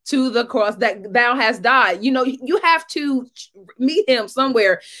Lord, to the cross that thou hast died. You know, you have to meet him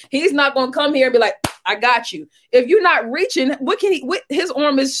somewhere. He's not going to come here and be like, I got you. If you're not reaching, his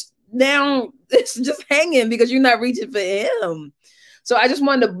arm is down, it's just hanging because you're not reaching for him. So I just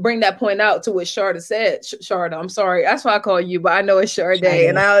wanted to bring that point out to what Sharda said. Sharda, I'm sorry. That's why I call you, but I know it's Sharda,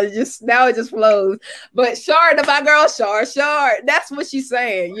 and now it just flows. But Sharda, my girl, Shard, that's what she's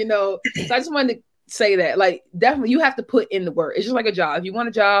saying, you know. So I just wanted to say that, like, definitely you have to put in the work. It's just like a job. If you want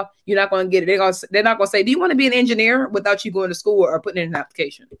a job, you're not going to get it. They're not going to say, do you want to be an engineer without you going to school or putting in an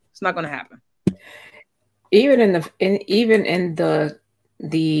application? It's not going to happen. Even in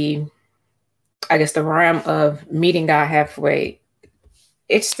the I guess the realm of meeting God halfway,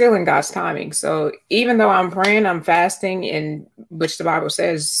 it's still in God's timing. So even though I'm praying, I'm fasting, and which the Bible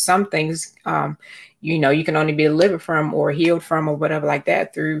says some things, you know, you can only be delivered from or healed from or whatever like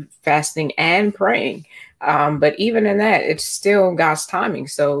that through fasting and praying. But even in that, it's still God's timing.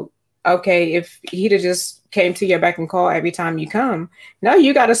 So, okay, if he'd have just came to your beck and call every time you come, no,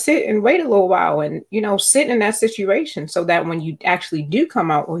 you got to sit and wait a little while and, you know, sit in that situation so that when you actually do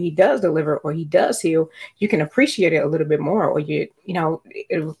come out or he does deliver or he does heal, you can appreciate it a little bit more, or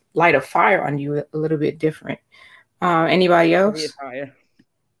it'll light a fire on you a little bit different. Anybody else?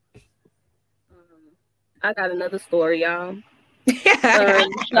 I got another story, y'all.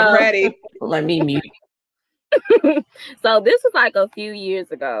 I'm ready. Let me mute. So this was like a few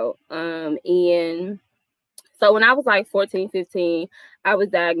years ago. And so when I was like 14, 15, I was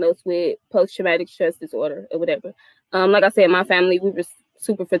diagnosed with post-traumatic stress disorder or whatever. Like I said, my family, we were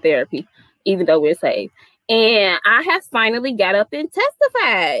super for therapy, even though we're saved. And I have finally got up and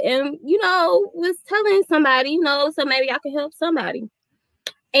testified and, you know, was telling somebody, you know, so maybe I could help somebody.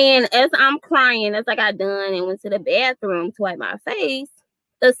 And as I'm crying, as I got done and went to the bathroom to wipe my face,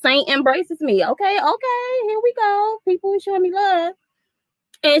 the saint embraces me. Okay, here we go. People showing me love.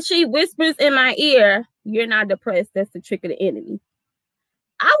 And she whispers in my ear, "You're not depressed. That's the trick of the enemy."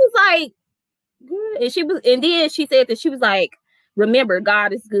 I was like, good. And then she said that she was like, "Remember,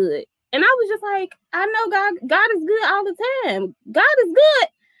 God is good." And I was just like, I know God is good all the time. God is good.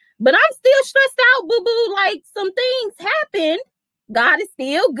 But I'm still stressed out, boo-boo. Like, some things happened. God is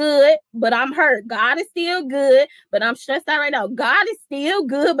still good, but I'm hurt. God is still good, but I'm stressed out right now. God is still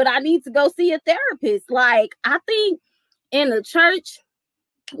good, but I need to go see a therapist. Like, I think in the church,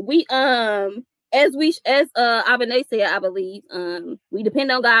 we as Abene said, I believe, we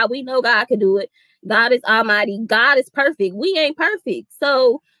depend on God. We know God can do it. God is almighty. God is perfect. We ain't perfect.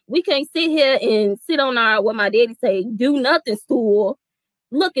 So we can't sit here and sit on our, what my daddy say, do nothing stool,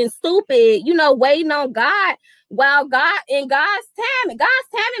 looking stupid, you know, waiting on God, while God's timing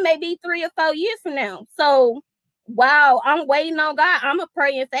may be 3 or 4 years from now. So while I'm waiting on God, I'm gonna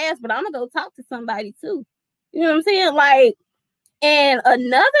pray and fast, but I'm gonna go talk to somebody too. You know what I'm saying? Like, and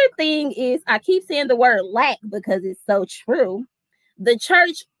another thing is, I keep saying the word lack because it's so true. The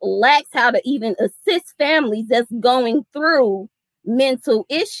church lacks how to even assist families that's going through mental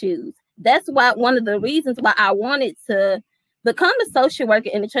issues. That's why one of the reasons why I wanted to become a social worker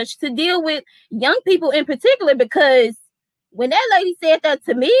in the church, to deal with young people in particular, because when that lady said that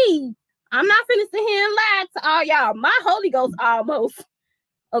to me, I'm not finna sit here and lie to all y'all. My Holy Ghost almost,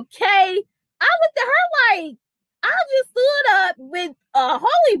 okay? I looked at her like, I just stood up with a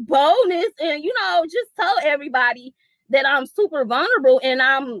holy boldness and, you know, just told everybody that I'm super vulnerable and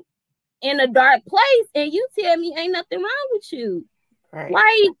I'm in a dark place, and you tell me ain't nothing wrong with you. Right.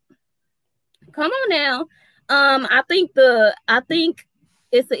 Like, come on now. I think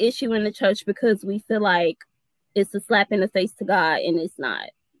it's an issue in the church because we feel like it's a slap in the face to God, and it's not.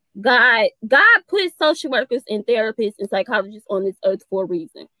 God put social workers and therapists and psychologists on this earth for a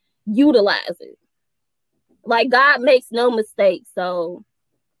reason. Utilize it. Like, God makes no mistakes. So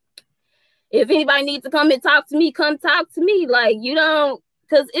If anybody needs to come and talk to me, come talk to me. Like, you don't,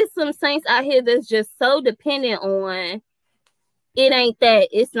 because it's some saints out here that's just so dependent on it ain't that,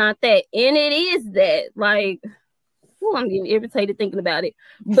 it's not that, and it is that. Like, oh, I'm getting irritated thinking about it.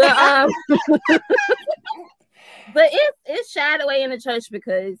 But but it's shied away in the church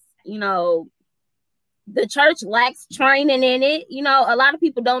because, you know, the church lacks training in it. You know, a lot of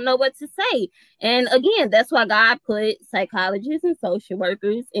people don't know what to say. And again, that's why God put psychologists and social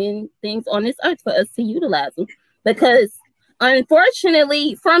workers and things on this earth for us to utilize them. Because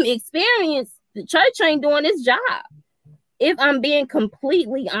unfortunately, from experience, the church ain't doing its job, if I'm being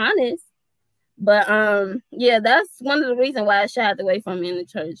completely honest. But yeah, that's one of the reasons why I shied away from in the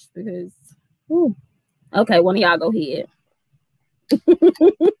church. Because okay, one of y'all go ahead.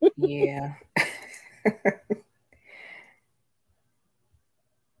 Yeah.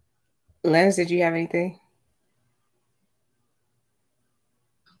 Lens, did you have anything?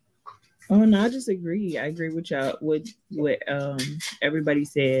 Oh no, I just agree. I agree with y'all with what everybody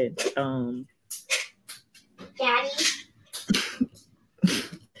said. Daddy.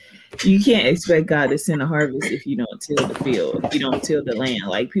 You can't expect God to send a harvest if you don't till the field, if you don't till the land.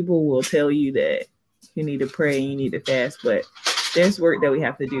 Like, people will tell you that you need to pray, you need to fast, but there's work that we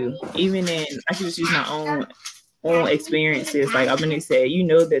have to do. Even in, I can just use my own experiences. Like, I'm gonna say, you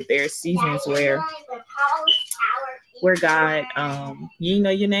know, that there's seasons where God, you know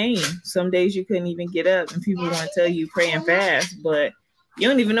your name. Some days you couldn't even get up, and people want to tell you pray and fast, but you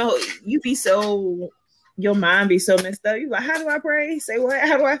don't even know. You be so, your mind be so messed up. You like, how do I pray? Say what?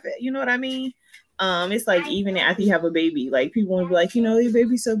 How do I feel? You know what I mean? It's like, even after you have a baby, like, people will be like, you know, your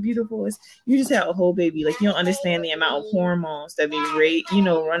baby's so beautiful. You just have a whole baby. Like, you don't understand the amount of hormones that be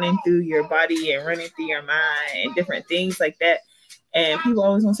running through your body and running through your mind and different things like that. And people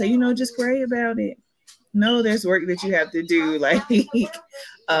always want to say, you know, just pray about it. No, there's work that you have to do. Like,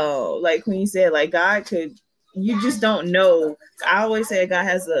 like when you said, like, God could, you just don't know. I always say God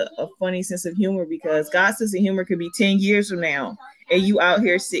has a funny sense of humor, because God's sense of humor could be 10 years from now and you out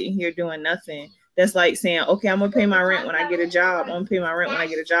here sitting here doing nothing. That's like saying, okay, I'm going to pay my rent when I get a job. I'm going to pay my rent when I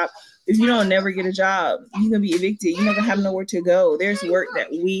get a job. If you don't never get a job, you're going to be evicted. You're not going to have nowhere to go. There's work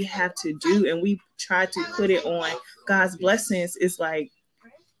that we have to do, and we try to put it on God's blessings. It's like,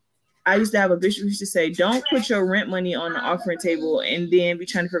 I used to have a bishop who used to say, don't put your rent money on the offering table and then be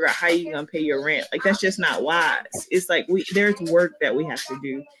trying to figure out how you're going to pay your rent. Like, that's just not wise. It's like, there's work that we have to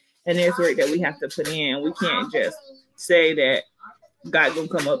do, and there's work that we have to put in. We can't just say that God gonna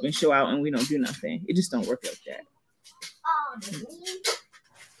come up and show out and we don't do nothing. It just don't work like that.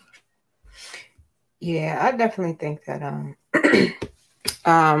 Yeah, I definitely think that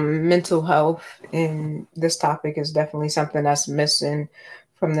mental health in this topic is definitely something that's missing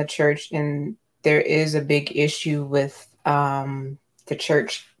from the church, and there is a big issue with the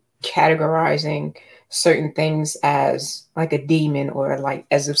church categorizing certain things as like a demon, or like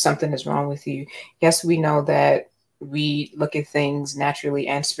as if something is wrong with you. Yes, we know that we look at things naturally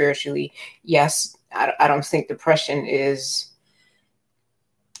and spiritually. Yes, I don't think depression is,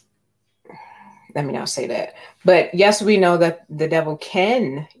 let me not say that, but yes, we know that the devil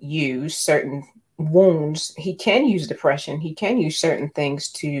can use certain wounds. He can use depression. He can use certain things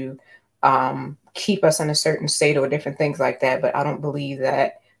to keep us in a certain state or different things like that. But I don't believe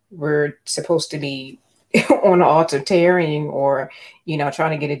that we're supposed to be on the altar tearing or, you know,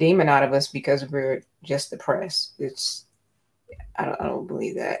 trying to get a demon out of us because we're just depressed. I don't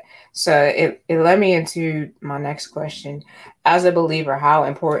believe that. So it led me into my next question. As a believer, how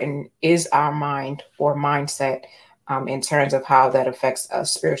important is our mind or mindset in terms of how that affects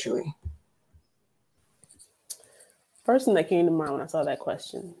us spiritually? First thing that came to mind when I saw that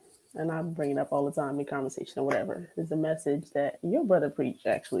question, and I bring it up all the time in conversation or whatever, is the message that your brother preached,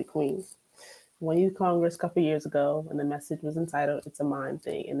 actually, Queen, when youth Congress a couple years ago, and the message was entitled "It's a Mind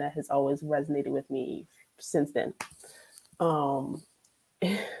Thing," and that has always resonated with me since then.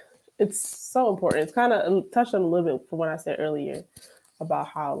 It's so important. It's kind of touched on a little bit from what I said earlier about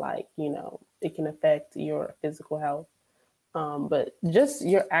how, like, you know, it can affect your physical health, but just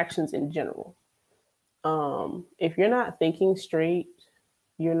your actions in general. If you're not thinking straight,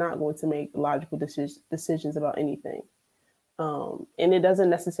 you're not going to make logical decisions about anything. And it doesn't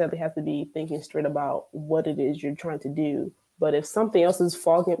necessarily have to be thinking straight about what it is you're trying to do. But if something else is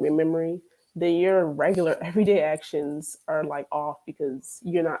fogging up your memory, then your regular everyday actions are like off because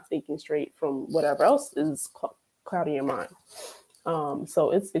you're not thinking straight from whatever else is clouding your mind.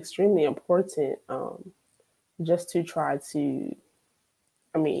 So it's extremely important just to try to,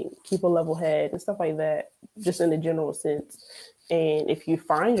 keep a level head and stuff like that, just in a general sense. And if you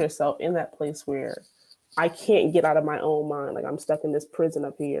find yourself in that place where I can't get out of my own mind, like I'm stuck in this prison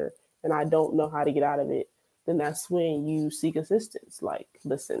up here and I don't know how to get out of it, then that's when you seek assistance. Like,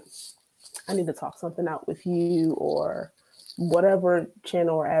 listen, I need to talk something out with you, or whatever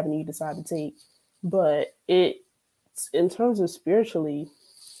channel or avenue you decide to take. But in terms of spiritually,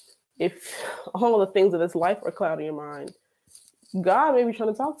 if all of the things of this life are clouding your mind, God may be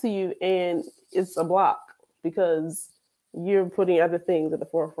trying to talk to you, and it's a block because you're putting other things at the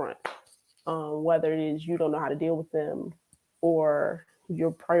forefront. Whether it is you don't know how to deal with them, or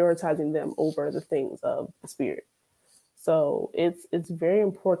you're prioritizing them over the things of the spirit. So it's very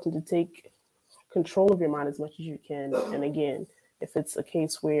important to take control of your mind as much as you can. And again, if it's a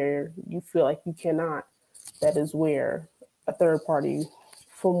case where you feel like you cannot, that is where a third party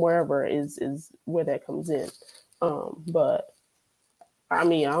from wherever is where that comes in. But I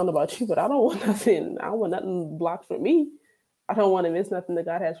mean, I don't know about you, but I don't want nothing blocked from me. I don't want to miss nothing that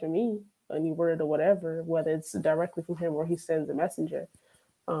God has for me, any word or whatever, whether it's directly from him or he sends a messenger.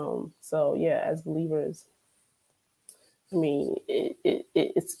 So yeah, as believers, I mean,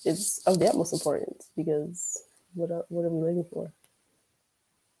 it's of the utmost importance, because what are we living for?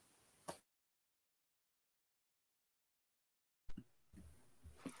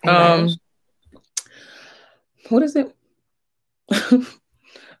 What is it?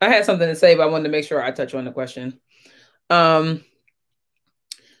 I had something to say, but I wanted to make sure I touch on the question.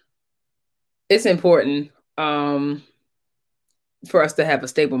 It's important for us to have a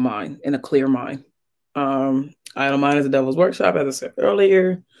stable mind and a clear mind. Idle mind is the devil's workshop, as I said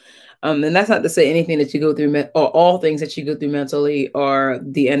earlier. And that's not to say anything that you go through, or all things that you go through mentally are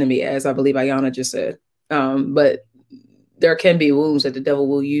the enemy, as I believe Ayana just said. But there can be wounds that the devil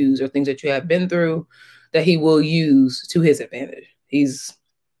will use, or things that you have been through that he will use to his advantage. He's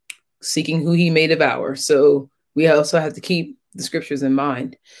seeking who he may devour. So we also have to keep the scriptures in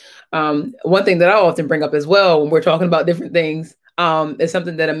mind. One thing that I often bring up as well when we're talking about different things is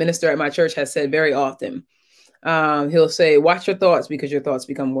something that a minister at my church has said very often. He'll say, watch your thoughts, because your thoughts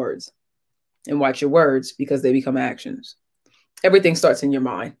become words, and watch your words, because they become actions. Everything starts in your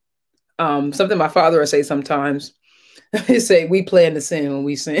mind. Something my father will say sometimes, he say, we plan to sin when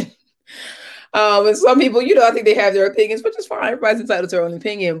we sin. And some people, I think they have their opinions, which is fine. Everybody's entitled to their own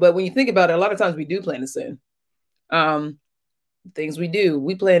opinion. But when you think about it, a lot of times we do plan to sin. Things we do,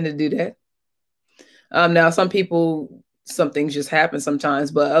 we plan to do that. Now, some things just happen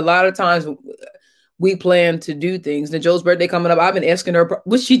sometimes, but a lot of times we plan to do things. Now, Joe's birthday coming up. I've been asking her,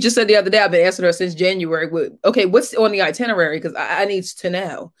 what she just said the other day, I've been asking her since January. Okay, what's on the itinerary? Because I need to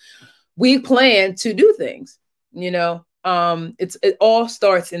know. We plan to do things, it all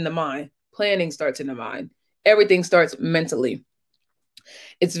starts in the mind. Planning starts in the mind. Everything starts mentally.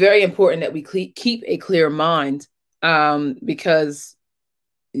 It's very important that we keep a clear mind, because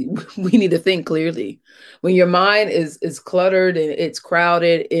we need to think clearly. When your mind is cluttered and it's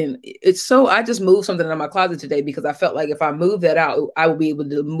crowded, and I just moved something out of my closet today because I felt like if I move that out, I will be able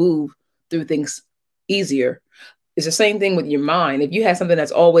to move through things easier. It's the same thing with your mind. If you have something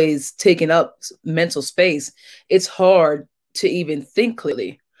that's always taking up mental space, it's hard to even think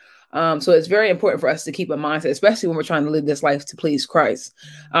clearly. So it's very important for us to keep a mindset, especially when we're trying to live this life to please Christ.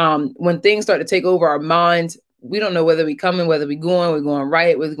 When things start to take over our minds, we don't know whether we're going, we're going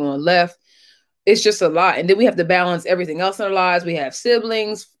right, we're going left. It's just a lot. And then we have to balance everything else in our lives. We have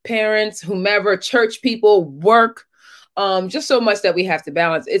siblings, parents, whomever, church people, work, just so much that we have to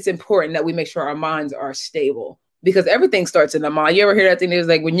balance. It's important that we make sure our minds are stable, because everything starts in the mind. You ever hear that thing? It's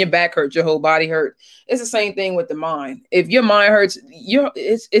like when your back hurts, your whole body hurts. It's the same thing with the mind. If your mind hurts,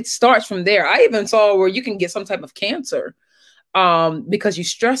 it starts from there. I even saw where you can get some type of cancer because you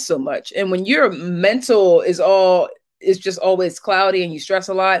stress so much. And when your mental is just always cloudy and you stress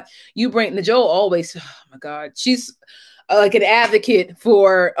a lot, you bring Joel always, oh my God, she's like an advocate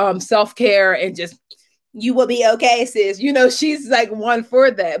for self-care and just, you will be okay, sis. She's like one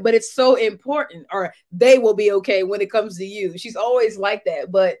for that, but it's so important, or they will be okay when it comes to you. She's always like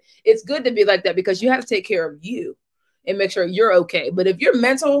that, but it's good to be like that because you have to take care of you and make sure you're okay. But if you're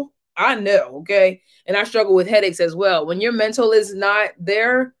mental, I know, okay? And I struggle with headaches as well. When your mental is not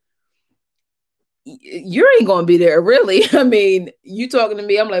there, you ain't going to be there, really. I mean, you talking to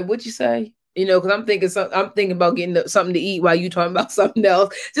me, I'm like, what'd you say? Because I'm thinking about getting something to eat while you talking about something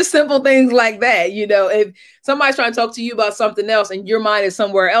else. Just simple things like that. If somebody's trying to talk to you about something else and your mind is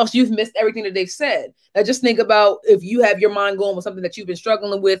somewhere else, you've missed everything that they've said. Now just think about if you have your mind going with something that you've been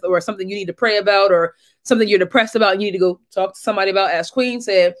struggling with, or something you need to pray about, or something you're depressed about and you need to go talk to somebody about, as Queen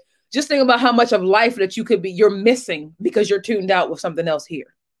said. Just think about how much of life that you're missing because you're tuned out with something else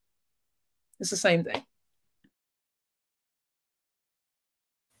here. It's the same thing.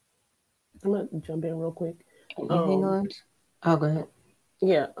 I'm going to jump in real quick. Hang on. Oh, go ahead.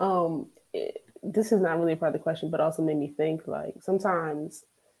 Yeah. This is not really part of the question, but also made me think like sometimes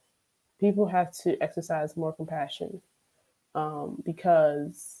people have to exercise more compassion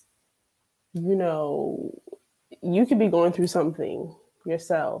because, you know, you could be going through something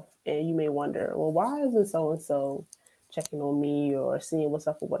yourself and you may wonder, well, why isn't so and so checking on me or seeing what's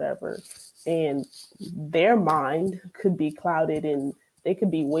up or whatever? And their mind could be clouded and they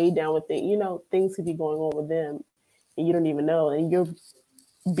could be weighed down with things, things could be going on with them and you don't even know. And you're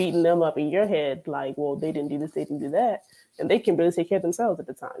beating them up in your head like, well, they didn't do this, they didn't do that. And they can barely take care of themselves at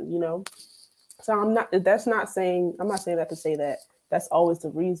the time. So I'm not saying that to say that that's always the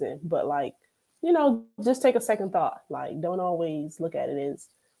reason, but like, just take a second thought. Like, don't always look at it as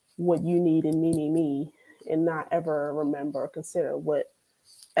what you need and me, and not ever remember or consider what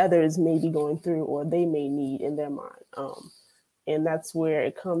others may be going through or they may need in their mind. And that's where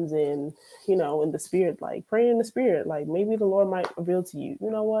it comes in, in the spirit, like praying in the spirit, like maybe the Lord might reveal to you,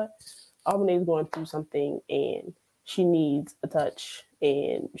 you know what, Albane's going through something and she needs a touch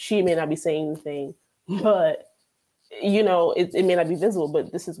and she may not be saying anything, but it may not be visible,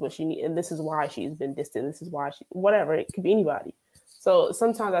 but this is what she needs, and this is why she's been distant. This is why whatever, it could be anybody. So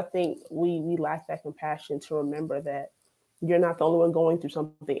sometimes I think we lack that compassion to remember that you're not the only one going through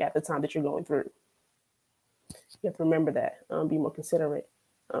something at the time that you're going through. You have to remember that, be more considerate,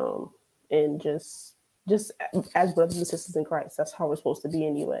 and just as brothers and sisters in Christ, that's how we're supposed to be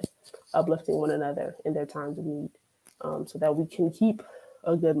anyway, uplifting one another in their times of need, so that we can keep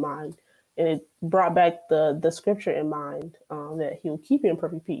a good mind. And it brought back the scripture in mind, that he'll keep you in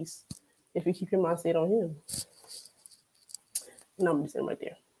perfect peace if you keep your mind stayed on him. And I'm just sitting right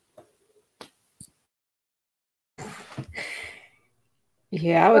there.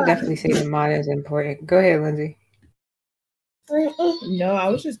 Yeah, I would definitely say the mind is important. Go ahead, Lindsay. No, I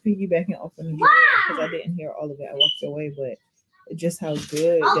was just piggybacking off of you because I didn't hear all of it. I walked away, but just how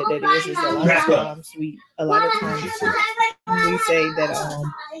good that is a lot of times we say that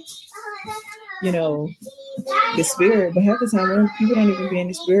the spirit, but half the time when people don't even be in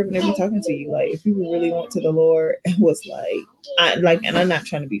the spirit when they be talking to you. Like if people really went to the Lord, it was and I'm not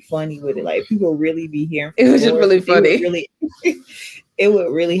trying to be funny with it. Like people really be hearing from it was the just Lord, really funny. It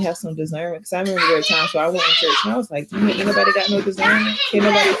would really have some discernment, because I remember there were times where I went to church and I was like, ain't nobody got no discernment? Can't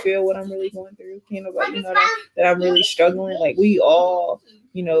nobody feel what I'm really going through? Can't nobody that I'm really struggling? Like we all,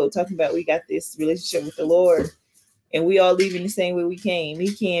 talking about we got this relationship with the Lord and we all leaving the same way we came.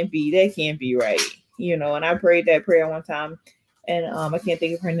 That can't be right. And I prayed that prayer one time and I can't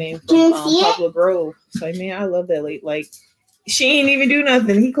think of her name from Poplar Grove. So man, I love that lady. Like she ain't even do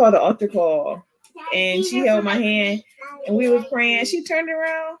nothing. He called an altar call and she held my hand and we were praying. She turned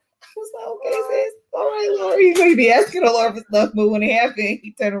around. I was like, okay, sis, all right, Lord, you're going to be asking the Lord for stuff, but when it happened,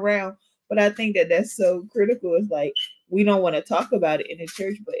 he turned around. But I think that's so critical. It's like we don't want to talk about it in the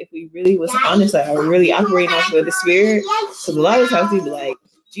church, but if we really was honest, like are we really operating off of the spirit? Because a lot of times people like,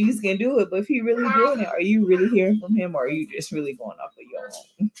 Jesus can do it, but if he really doing it, are you really hearing from him, or are you just really going off of your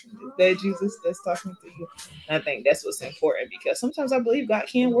own? Is that Jesus that's talking to you? And I think that's what's important, because sometimes I believe God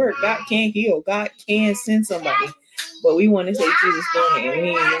can work, God can heal, God can send somebody, but we want to say Jesus doing it, and we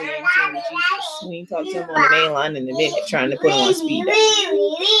ain't really into Jesus. We ain't talk to him on the main line in a minute, trying to put him on speed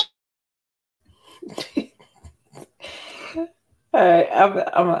dial.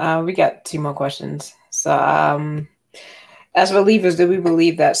 All right, we got 2 more questions. So, as believers, do we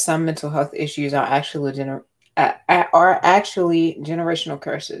believe that some mental health issues are actually generational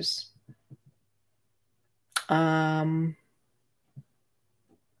curses? I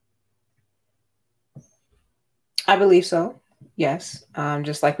believe so. Yes.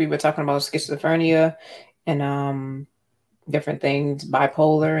 Just like we were talking about schizophrenia and different things,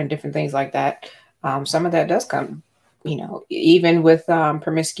 bipolar and different things like that. Some of that does come, even with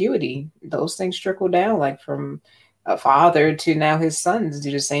promiscuity, those things trickle down, like from a father to now his sons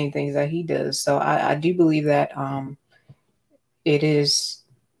do the same things that he does. So I do believe that it is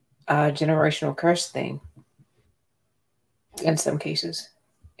a generational curse thing in some cases.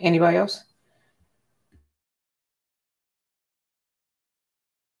 Anybody else?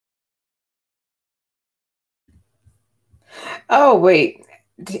 Oh, wait.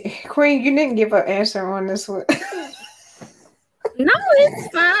 Queen, you didn't give an answer on this one. No, it's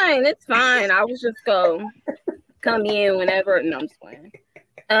fine. It's fine. I was just going to come in whenever. No, I'm just playing.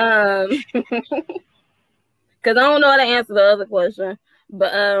 Because I don't know how to answer the other question.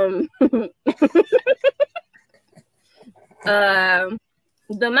 But the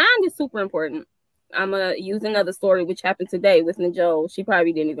mind is super important. I'm going to use another story which happened today with Najole. She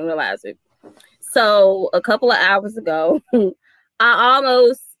probably didn't even realize it. So a couple of hours ago, I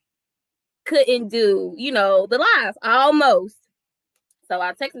almost couldn't do, the live. Almost. So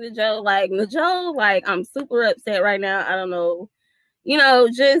I texted Joe, like, I'm super upset right now. I don't know,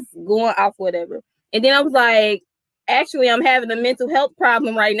 just going off whatever. And then I was like, actually, I'm having a mental health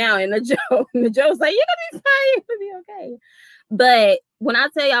problem right now. And the Joe's like, you're gonna be fine, you're gonna be okay. But when I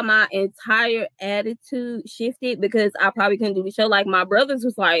tell y'all, my entire attitude shifted because I probably couldn't do the show. Like, my brothers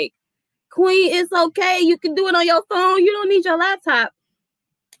was like, Queen, it's okay. You can do it on your phone. You don't need your laptop.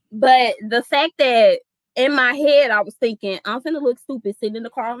 But the fact that in my head, I was thinking, I'm finna look stupid sitting in the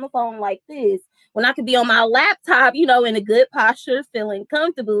car on the phone like this when I could be on my laptop, in a good posture, feeling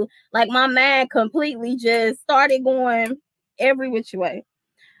comfortable. Like, my mind completely just started going every which way.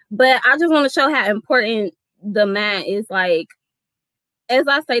 But I just want to show how important the man is. Like, as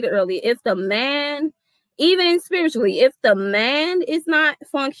I stated earlier, if the man, even spiritually, if the man is not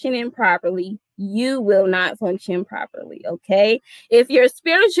functioning properly, you will not function properly, okay? If your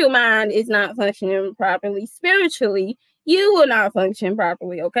spiritual mind is not functioning properly, spiritually, you will not function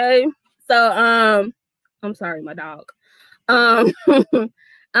properly, okay? So, I'm sorry, my dog. I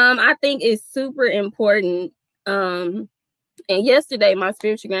think it's super important. And yesterday, my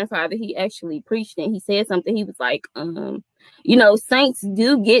spiritual grandfather, he actually preached and he said something. He was like, saints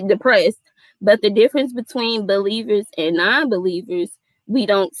do get depressed, but the difference between believers and non-believers, we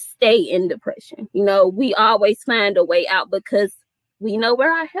don't stay in depression. We always find a way out because we know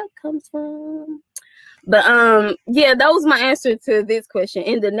where our help comes from. But that was my answer to this question.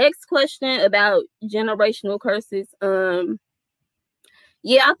 And the next question about generational curses, I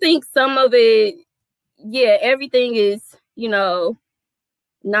think some of it, everything is,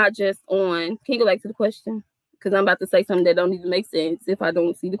 not just on. Can you go back to the question? Because I'm about to say something that don't even make sense if I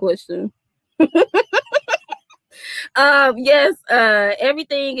don't see the question. Yes,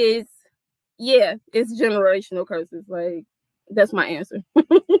 everything is, it's generational curses. Like, that's my answer.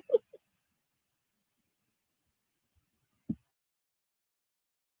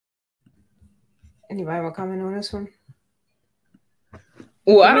 Anybody want to comment on this one?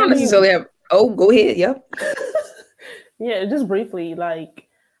 Well, I don't necessarily have. Oh, go ahead. Yep. Yeah, just briefly. Like,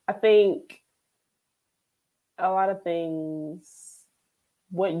 I think a lot of things,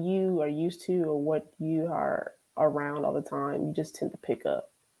 what you are used to or what you are around all the time, you just tend to pick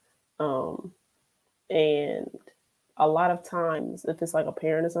up. And a lot of times, if it's like a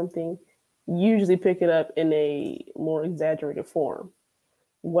parent or something, you usually pick it up in a more exaggerated form,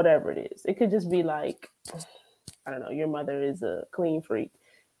 whatever it is. It could just be like, I don't know, your mother is a clean freak.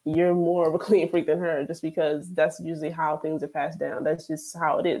 You're more of a clean freak than her just because that's usually how things are passed down. That's just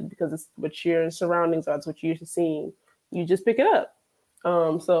how it is because it's what your surroundings are. It's what you're used to seeing. You just pick it up.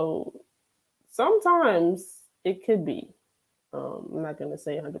 So sometimes it could be. I'm not going to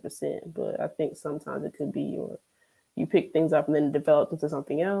say 100%, but I think sometimes it could be, or you pick things up and then develop into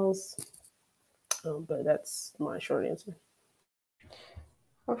something else. But that's my short answer.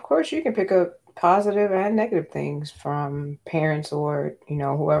 Of course, you can pick up positive and negative things from parents or,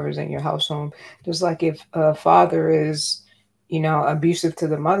 whoever's in your household. Just like if a father is, abusive to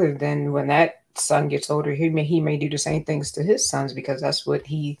the mother, then when that son gets older, he may do the same things to his sons because that's what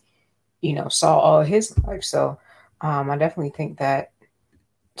he, saw all his life. So I definitely think that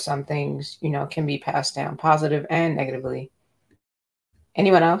some things, can be passed down positive and negatively.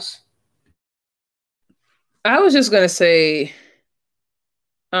 Anyone else? I was just going to say,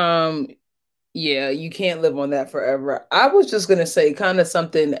 you can't live on that forever. I was just going to say kind of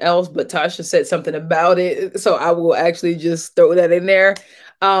something else, but Tasha said something about it. So I will actually just throw that in there.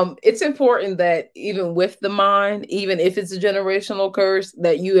 It's important that even with the mind, even if it's a generational curse,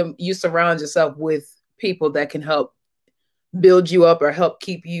 that you surround yourself with people that can help build you up or help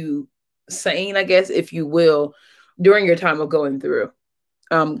keep you sane, I guess, if you will, during your time of going through.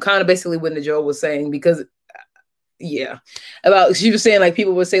 Kind of basically what Najol was saying, because she was saying like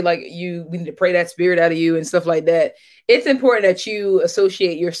people would say like we need to pray that spirit out of you and stuff like that. It's important that you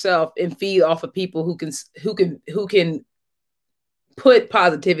associate yourself and feed off of people who can put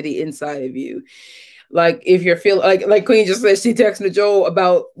positivity inside of you. Like if you're feeling like Queen just said, she texted Joel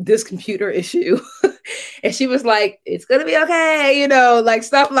about this computer issue and she was like, it's gonna be okay, like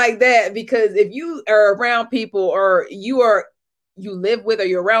stuff like that. Because if you are around people or you live with or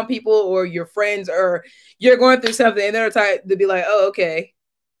you're around people or your friends or you're going through something and they're tired to be like, oh, okay,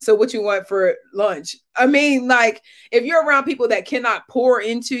 so what you want for lunch? I mean, like if you're around people that cannot pour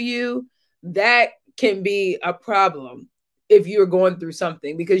into you, that can be a problem if you're going through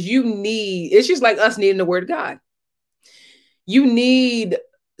something, because it's just like us needing the word of God. You need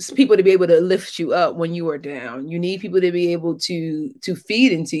people to be able to lift you up when you are down. You need people to be able to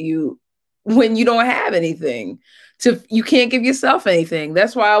feed into you when you don't have anything. You can't give yourself anything.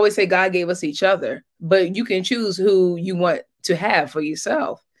 That's why I always say God gave us each other, but you can choose who you want to have for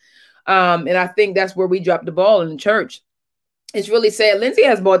yourself. And I think that's where we dropped the ball in the church. It's really sad. Lindsay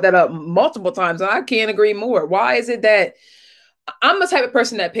has brought that up multiple times, and I can't agree more. Why is it that I'm the type of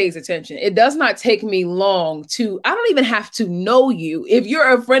person that pays attention? It does not take me long I don't even have to know you. If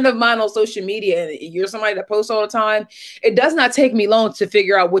you're a friend of mine on social media and you're somebody that posts all the time, it does not take me long to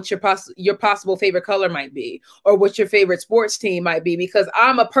figure out what your possible favorite color might be, or what your favorite sports team might be, because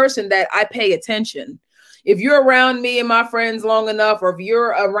I'm a person that I pay attention. If you're around me and my friends long enough, or if you're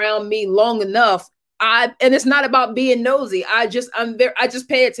around me long enough, and it's not about being nosy. I just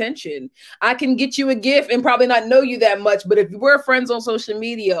pay attention. I can get you a gift and probably not know you that much, but if we're friends on social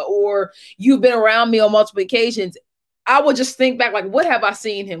media or you've been around me on multiple occasions, I will just think back, like, what have I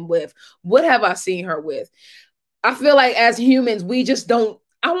seen him with? What have I seen her with? I feel like as humans, we just don't,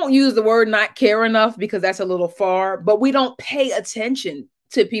 I won't use the word not care enough because that's a little far, but we don't pay attention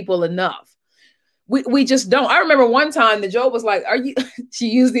to people enough. We just don't. I remember one time that Joe was like, she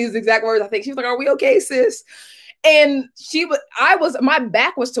used these exact words. I think she was like, "Are we okay, sis?" And my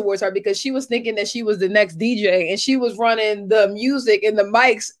back was towards her because she was thinking that she was the next DJ, and she was running the music and the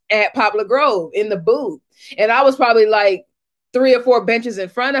mics at Poplar Grove in the booth. And I was probably like 3 or 4 benches in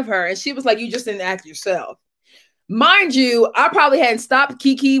front of her. And she was like, "You just didn't act yourself." Mind you, I probably hadn't stopped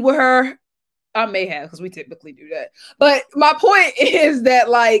Kiki with her. I may have, because we typically do that. But my point is that,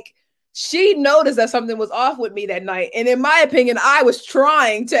 like, she noticed that something was off with me that night. And in my opinion, I was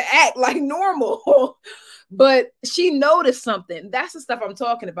trying to act like normal, but she noticed something. That's the stuff I'm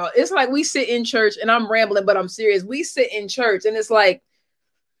talking about. It's like we sit in church, and I'm rambling, but I'm serious. We sit in church, and it's like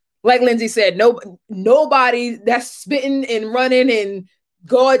Lindsay said, nobody that's spitting and running, and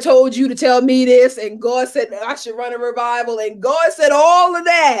God told you to tell me this, and God said I should run a revival, and God said all of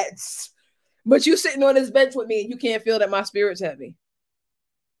that. But you sitting on this bench with me, and you can't feel that my spirit's heavy.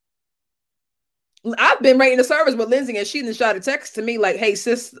 I've been right in the service with Lindsay, and she didn't shot a text to me like, "Hey,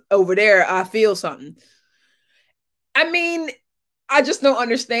 sis, over there, I feel something." I mean, I just don't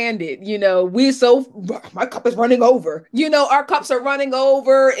understand it. You know, my cup is running over. You know, our cups are running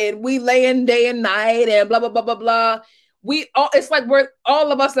over, and we laying day and night, and blah, blah, blah, blah, blah. It's like we're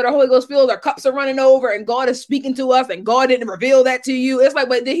all of us that are Holy Ghost filled, our cups are running over, and God is speaking to us, and God didn't reveal that to you. It's like,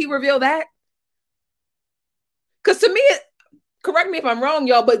 but did he reveal that? Because to me, correct me if I'm wrong,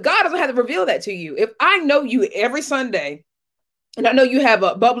 y'all, but God doesn't have to reveal that to you. If I know you every Sunday, and I know you have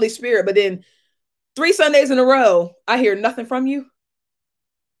a bubbly spirit, but then 3 Sundays in a row, I hear nothing from you,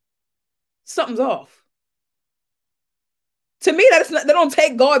 something's off. To me, that don't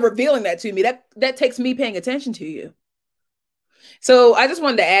take God revealing that to me. That takes me paying attention to you. So I just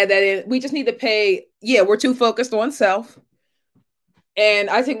wanted to add that in. We just need to we're too focused on self. And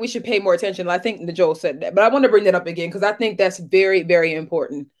I think we should pay more attention. I think Joel said that, but I want to bring that up again because I think that's very, very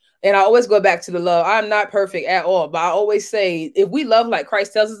important. And I always go back to the love. I'm not perfect at all, but I always say, if we love like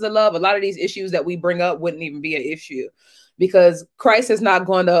Christ tells us to love, a lot of these issues that we bring up wouldn't even be an issue, because Christ is not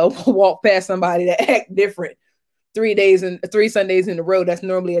going to walk past somebody that act different 3 Sundays in a row. That's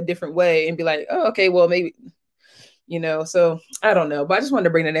normally a different way, and be like, "Oh, okay, well, maybe," you know. So I don't know, but I just wanted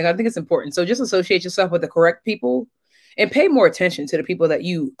to bring that in. I think it's important. So just associate yourself with the correct people. And pay more attention to the people that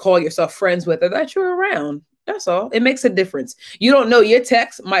you call yourself friends with or that you're around. That's all. It makes a difference. You don't know, your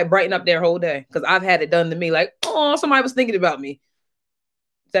text might brighten up their whole day, because I've had it done to me, like, "Oh, somebody was thinking about me."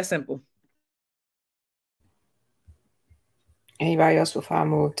 That's simple. Anybody else before I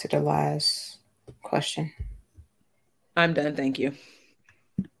move to the last question? I'm done. Thank you.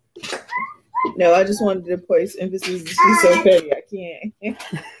 No, I just wanted to place emphasis. She's so petty. I can't.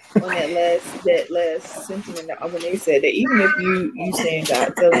 On that last sentiment that when they said that even if you saying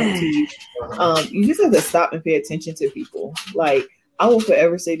God telling it to you, you just have to stop and pay attention to people. Like, I will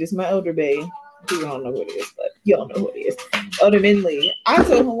forever say this. My elder bae, people don't know who it is, but y'all know who it is. Elder Minley. I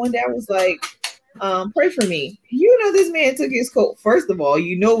told him one day, I was like, pray for me. You know, this man took his coat. First of all,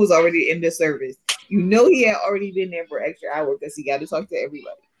 you know, it was already in the service. You know, he had already been there for an extra hour because he got to talk to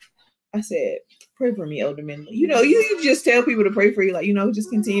everybody. I said, pray for me, Elder Minley. You know, you just tell people to pray for you. Like, you know, just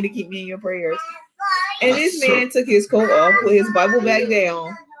continue to keep me in your prayers. And this man took his coat off, put his Bible back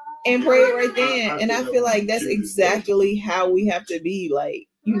down, and prayed right then. And I feel like that's exactly how we have to be. Like,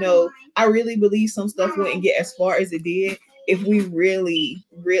 you know, I really believe some stuff wouldn't get as far as it did if we really,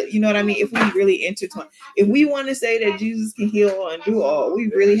 you know what I mean? If we really intertwine. If we want to say that Jesus can heal and do all, we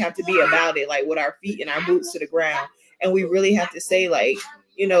really have to be about it, like with our feet and our boots to the ground. And we really have to say, like,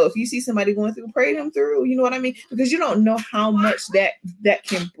 you know, if you see somebody going through, pray them through. You know what I mean? Because you don't know how much that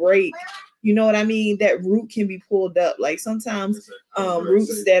can break. You know what I mean? That root can be pulled up. Like sometimes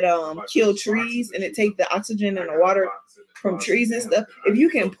roots that kill trees and it take the oxygen and the water from trees and stuff, if you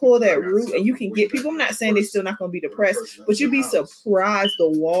can pull that root and you can get people, I'm not saying they're still not going to be depressed, but you'd be surprised the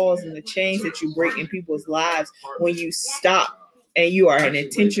walls and the chains that you break in people's lives when you stop and you are an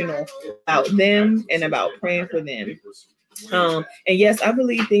intentional about them and about praying for them. And yes, I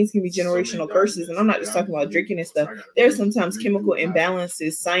believe things can be generational curses, and I'm not just talking about drinking and stuff. There's sometimes chemical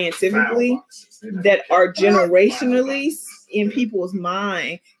imbalances scientifically that are generationally in people's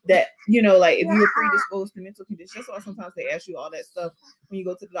mind that, you know, like if you're predisposed to mental conditions, that's why sometimes they ask you all that stuff when you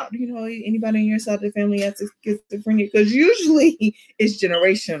go to the doctor. You know, anybody in your side of the family has schizophrenia? Because usually it's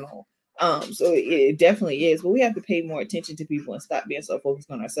generational. So it definitely is, but we have to pay more attention to people and stop being so focused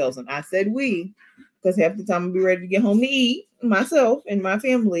on ourselves. And I said we, because half the time I'll be ready to get home to eat, myself and my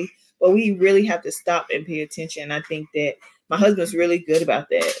family, but we really have to stop and pay attention. I think that my husband's really good about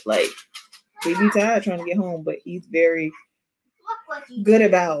that. Like, we be tired trying to get home, but he's very good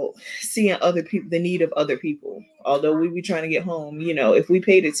about seeing other people, the need of other people. Although we be trying to get home, you know, if we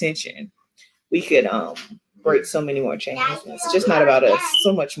paid attention, we could break so many more chains. It's just not about us.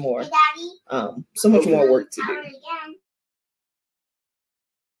 So much more work to do.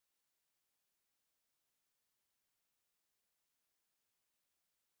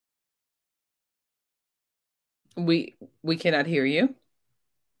 We cannot hear you.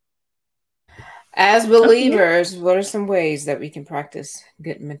 As believers, what are some ways that we can practice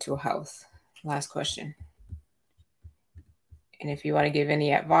good mental health? Last question. And if you want to give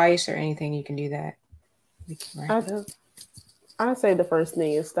any advice or anything, you can do that. We can wrap it up. I'd say the first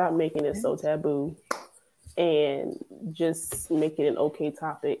thing is stop making it so taboo and just make it an okay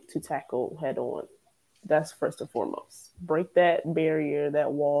topic to tackle head on. That's first and foremost. Break that barrier,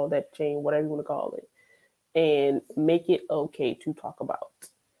 that wall, that chain, whatever you want to call it, and make it okay to talk about.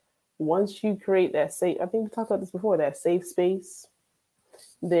 Once you create that safe, I think we talked about this before, that safe space,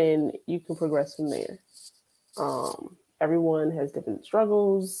 then you can progress from there. Everyone has different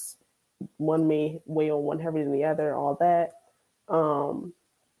struggles. One may weigh on one heavier than the other, all that. And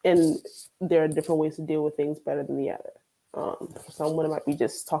there are different ways to deal with things better than the other. For someone, it might be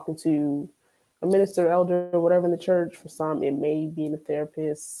just talking to a minister, elder, or whatever in the church. For some, it may be in a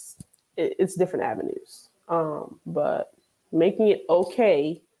therapist. It's different avenues. But making it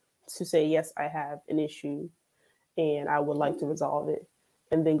okay to say, yes, I have an issue and I would like to resolve it.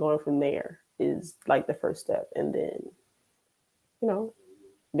 And then going from there is like the first step. And then, you know,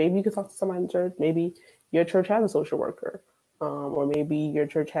 maybe you can talk to somebody in church. Maybe your church has a social worker. Or maybe your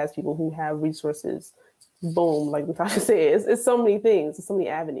church has people who have resources. Boom, like Natasha said, it's so many things, it's so many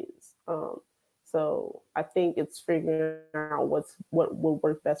avenues. So I think it's figuring out what will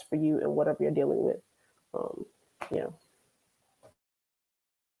work best for you and whatever you're dealing with. Yeah.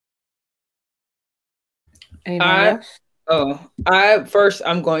 I'm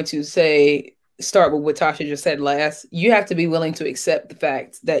going to say, start with what Tasha just said last. You have to be willing to accept the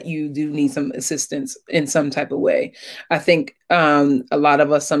fact that you do need some assistance in some type of way. I think a lot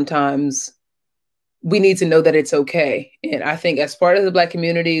of us sometimes we need to know that it's okay. And I think as part of the Black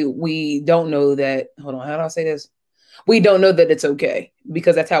community, we don't know that. Hold on, how do I say this? We don't know that it's okay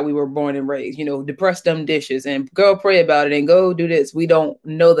because that's how we were born and raised. You know, depress them dishes and go pray about it and go do this. We don't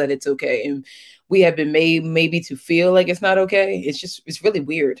know that it's okay. And we have been made maybe to feel like it's not okay. It's really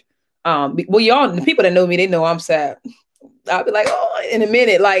weird. Well, y'all, the people that know me, they know I'm sad. I'll be like, oh, in a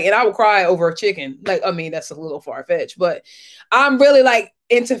minute, like, and I will cry over a chicken. Like, I mean, that's a little far fetched, but I'm really like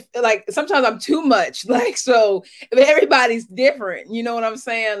into, like, sometimes I'm too much. Like, so everybody's different. You know what I'm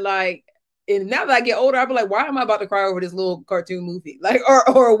saying? Like, and now that I get older, I'll be like, why am I about to cry over this little cartoon movie? Like,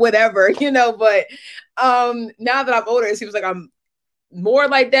 or whatever, you know, but now that I'm older, it seems like I'm more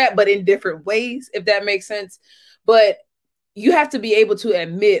like that, but in different ways, if that makes sense. But you have to be able to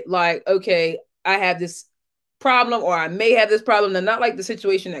admit, like, okay, I have this problem, or I may have this problem, and not like the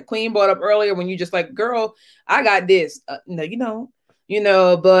situation that Queen brought up earlier when you just like, girl, I got this. No, you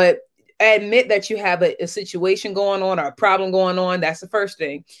know, but admit that you have a situation going on or a problem going on. That's the first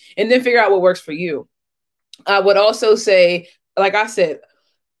thing. And then figure out what works for you. I would also say, like I said,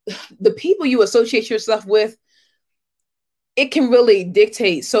 the people you associate yourself with, it can really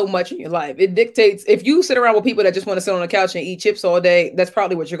dictate so much in your life. It dictates, if you sit around with people that just want to sit on the couch and eat chips all day, that's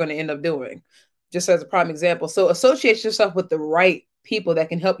probably what you're going to end up doing, just as a prime example. So associate yourself with the right people that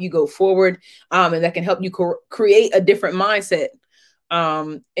can help you go forward, and that can help you create a different mindset.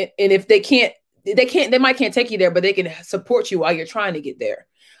 And if they might can't take you there, but they can support you while you're trying to get there.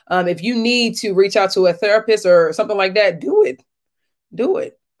 If you need to reach out to a therapist or something like that, do it.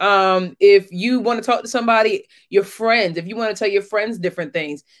 If you want to talk to somebody, your friends, if you want to tell your friends different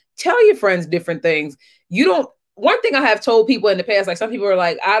things, tell your friends different things. One thing I have told people in the past, like some people are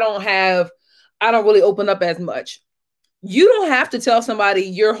like, I don't really open up as much. You don't have to tell somebody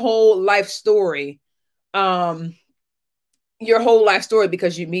your whole life story. Your whole life story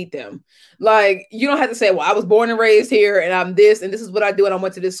because you meet them. Like, you don't have to say, well, I was born and raised here and I'm this and this is what I do and I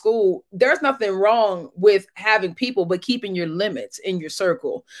went to this school. There's nothing wrong with having people, but keeping your limits in your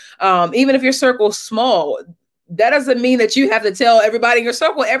circle. Even if your circle's small, that doesn't mean that you have to tell everybody in your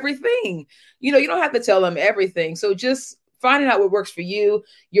circle everything. You don't have to tell them everything. So just finding out what works for you,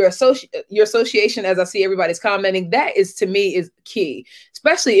 your association, as I see everybody's commenting, that is, to me, is key,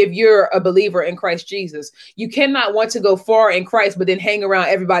 especially if you're a believer in Christ Jesus. You cannot want to go far in Christ, but then hang around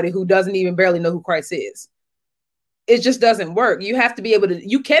everybody who doesn't even barely know who Christ is. It just doesn't work. You have to be able to,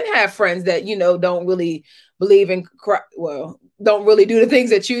 you can have friends that, don't really believe in Christ, well, don't really do the things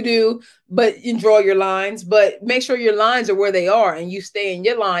that you do, but you draw your lines, but make sure your lines are where they are and you stay in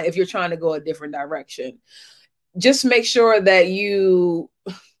your line if you're trying to go a different direction. Just make sure that you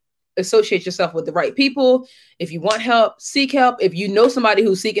associate yourself with the right people. If you want help, seek help. If you know somebody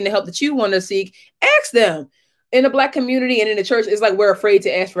who's seeking the help that you want to seek, ask them. In the Black community and in the church, it's like we're afraid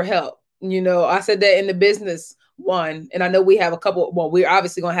to ask for help. I said that in the business one, and I know we have a couple. Well, we're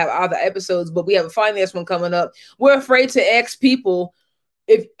obviously going to have other episodes, but we have a finance one coming up. We're afraid to ask people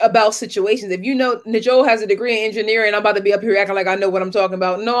about situations. If Najole has a degree in engineering, I'm about to be up here acting like I know what I'm talking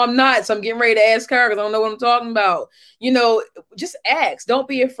about. No, I'm not. So I'm getting ready to ask her because I don't know what I'm talking about. Just ask. Don't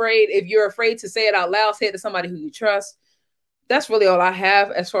be afraid. If you're afraid to say it out loud, say it to somebody who you trust. That's really all I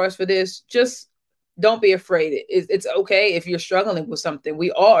have as far as for this. Just don't be afraid. It's okay if you're struggling with something.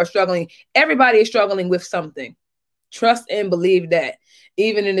 We all are struggling. Everybody is struggling with something. Trust and believe that.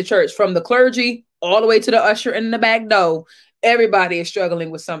 Even in the church, from the clergy all the way to the usher in the back door, everybody is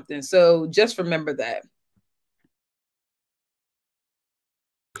struggling with something. So just remember that.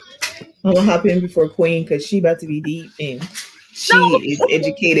 I'm gonna hop in before Queen because she about to be deep and she is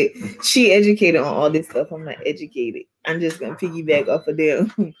educated. She educated on all this stuff. I'm not educated. I'm just gonna piggyback off of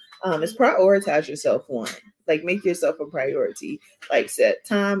them. It's prioritize yourself. One, like make yourself a priority. Like set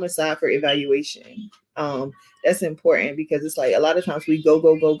time aside for evaluation. That's important because it's like a lot of times we go,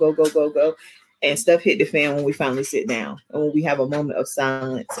 and stuff hit the fan when we finally sit down and when we have a moment of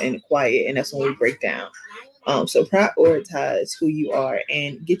silence and quiet, and that's when we break down. So prioritize who you are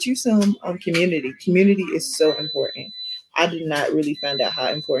and get you some community. Community is so important. I did not really find out how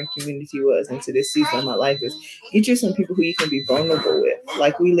important community was into this season of my life. Is get you some people who you can be vulnerable with.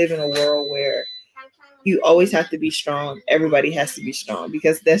 Like, we live in a world where you always have to be strong. Everybody has to be strong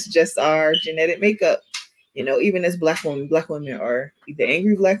because that's just our genetic makeup. Even as Black women are either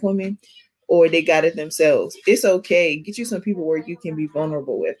angry Black women or they got it themselves. It's okay. Get you some people where you can be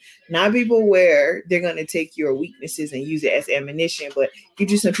vulnerable with. Not people where they're going to take your weaknesses and use it as ammunition, but get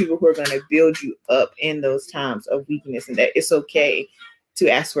you some people who are going to build you up in those times of weakness, and that it's okay to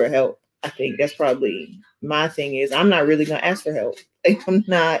ask for help. I think that's probably my thing is I'm not really going to ask for help. I'm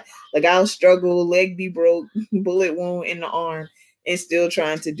not, like, I'll struggle, leg be broke, bullet wound in the arm, and still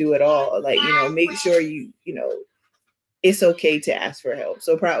trying to do it all. Like, make sure it's okay to ask for help.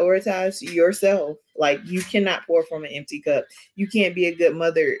 So prioritize yourself. Like, you cannot pour from an empty cup. You can't be a good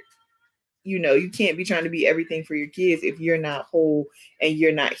mother. You can't be trying to be everything for your kids if you're not whole and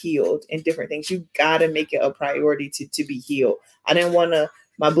you're not healed and different things. You got to make it a priority to be healed.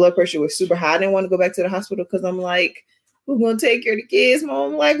 My blood pressure was super high. I didn't want to go back to the hospital because I'm like, who's going to take care of the kids,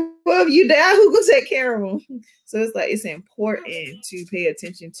 Mom? I'm like, well, if you die, who's going to take care of them? So it's like, it's important to pay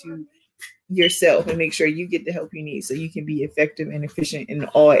attention to yourself and make sure you get the help you need so you can be effective and efficient in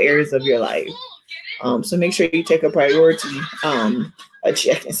all areas of your life. So make sure you take a priority, a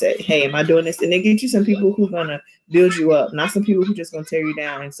check and say, hey, am I doing this? And then get you some people who are going to build you up, not some people who just going to tear you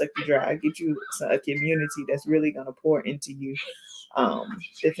down and suck you dry. Get you a community that's really going to pour into you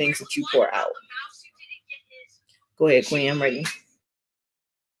the things that you pour out. Go ahead, Queen. I'm ready.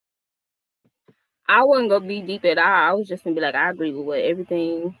 I wasn't gonna be deep at all. I was just gonna be like, I agree with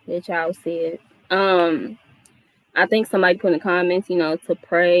everything that y'all said. I think somebody put in the comments, to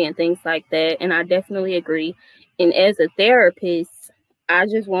pray and things like that, and I definitely agree. And as a therapist, I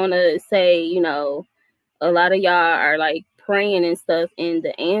just want to say, a lot of y'all are like praying and stuff, and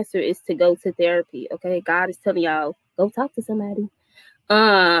the answer is to go to therapy. Okay, God is telling y'all, go talk to somebody.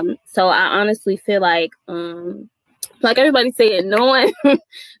 So I honestly feel like everybody said, knowing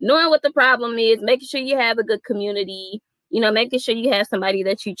what the problem is, making sure you have a good community, making sure you have somebody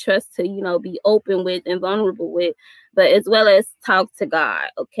that you trust to, be open with and vulnerable with, but as well as talk to God.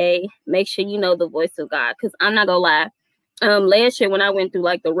 Okay. Make sure you know the voice of God. Cause I'm not gonna lie. Last year when I went through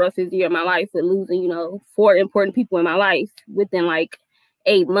like the roughest year of my life with losing, 4 important people in my life within like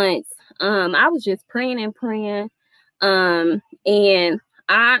 8 months, I was just praying and praying. And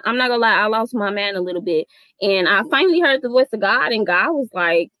I'm not gonna lie, I lost my man a little bit. And I finally heard the voice of God, and God was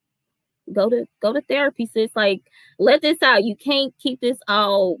like, go to therapy, sis. Like, let this out. You can't keep this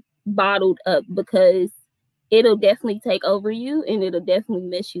all bottled up, because it'll definitely take over you and it'll definitely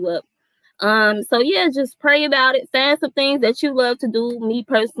mess you up. So yeah, just pray about it. Find some things that you love to do. Me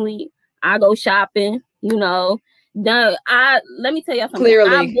personally, I go shopping, you know. Let me tell y'all something.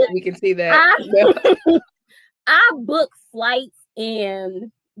 Clearly, we can see that. I book flights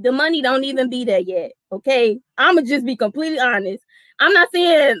and the money don't even be there yet. Okay. I'ma just be completely honest. I'm not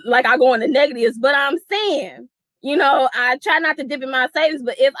saying like I go in the negatives, but I'm saying, you know, I try not to dip in my savings,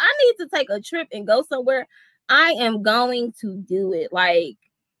 but if I need to take a trip and go somewhere, I am going to do it. Like,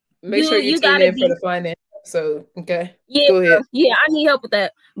 make sure you tune in for the finance. So okay, yeah, go ahead. Yeah, I need help with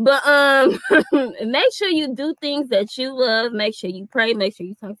that. But make sure you do things that you love. Make sure you pray. Make sure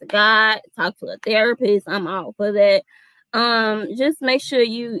you talk to God. Talk to a therapist. I'm all for that. Just make sure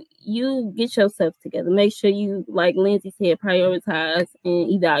you get yourself together. Make sure you, like Lindsay said, prioritize and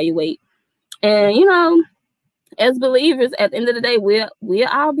evaluate. And you know, as believers, at the end of the day, we'll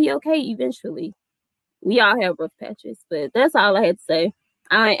all be okay eventually. We all have rough patches, but that's all I had to say.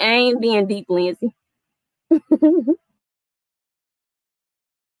 I ain't being deep, Lindsay.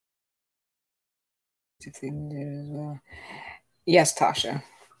 Yes, Tasha.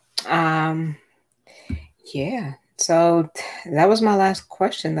 Yeah. So that was my last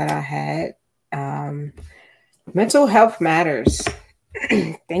question that I had. Mental health matters.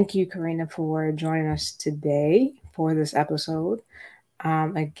 Thank you, Karina, for joining us today for this episode.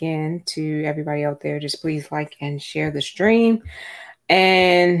 Again, to everybody out there, just please like and share the stream.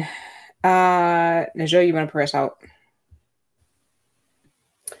 And Najee, you want to pray us out?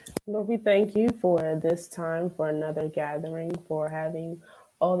 Lord, we thank you for this time, for another gathering, for having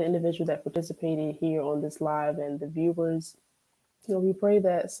all the individuals that participated here on this live and the viewers. Lord, we pray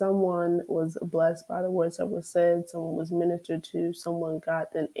that someone was blessed by the words that were said, someone was ministered to, someone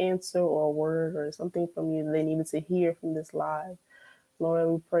got an answer or a word or something from you that they needed to hear from this live. Lord,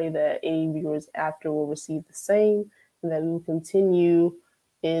 we pray that any viewers after will receive the same, and that we will continue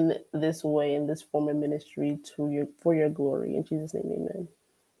in this way, in this form of ministry for your glory. In Jesus' name, amen.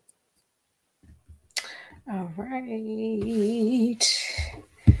 All right.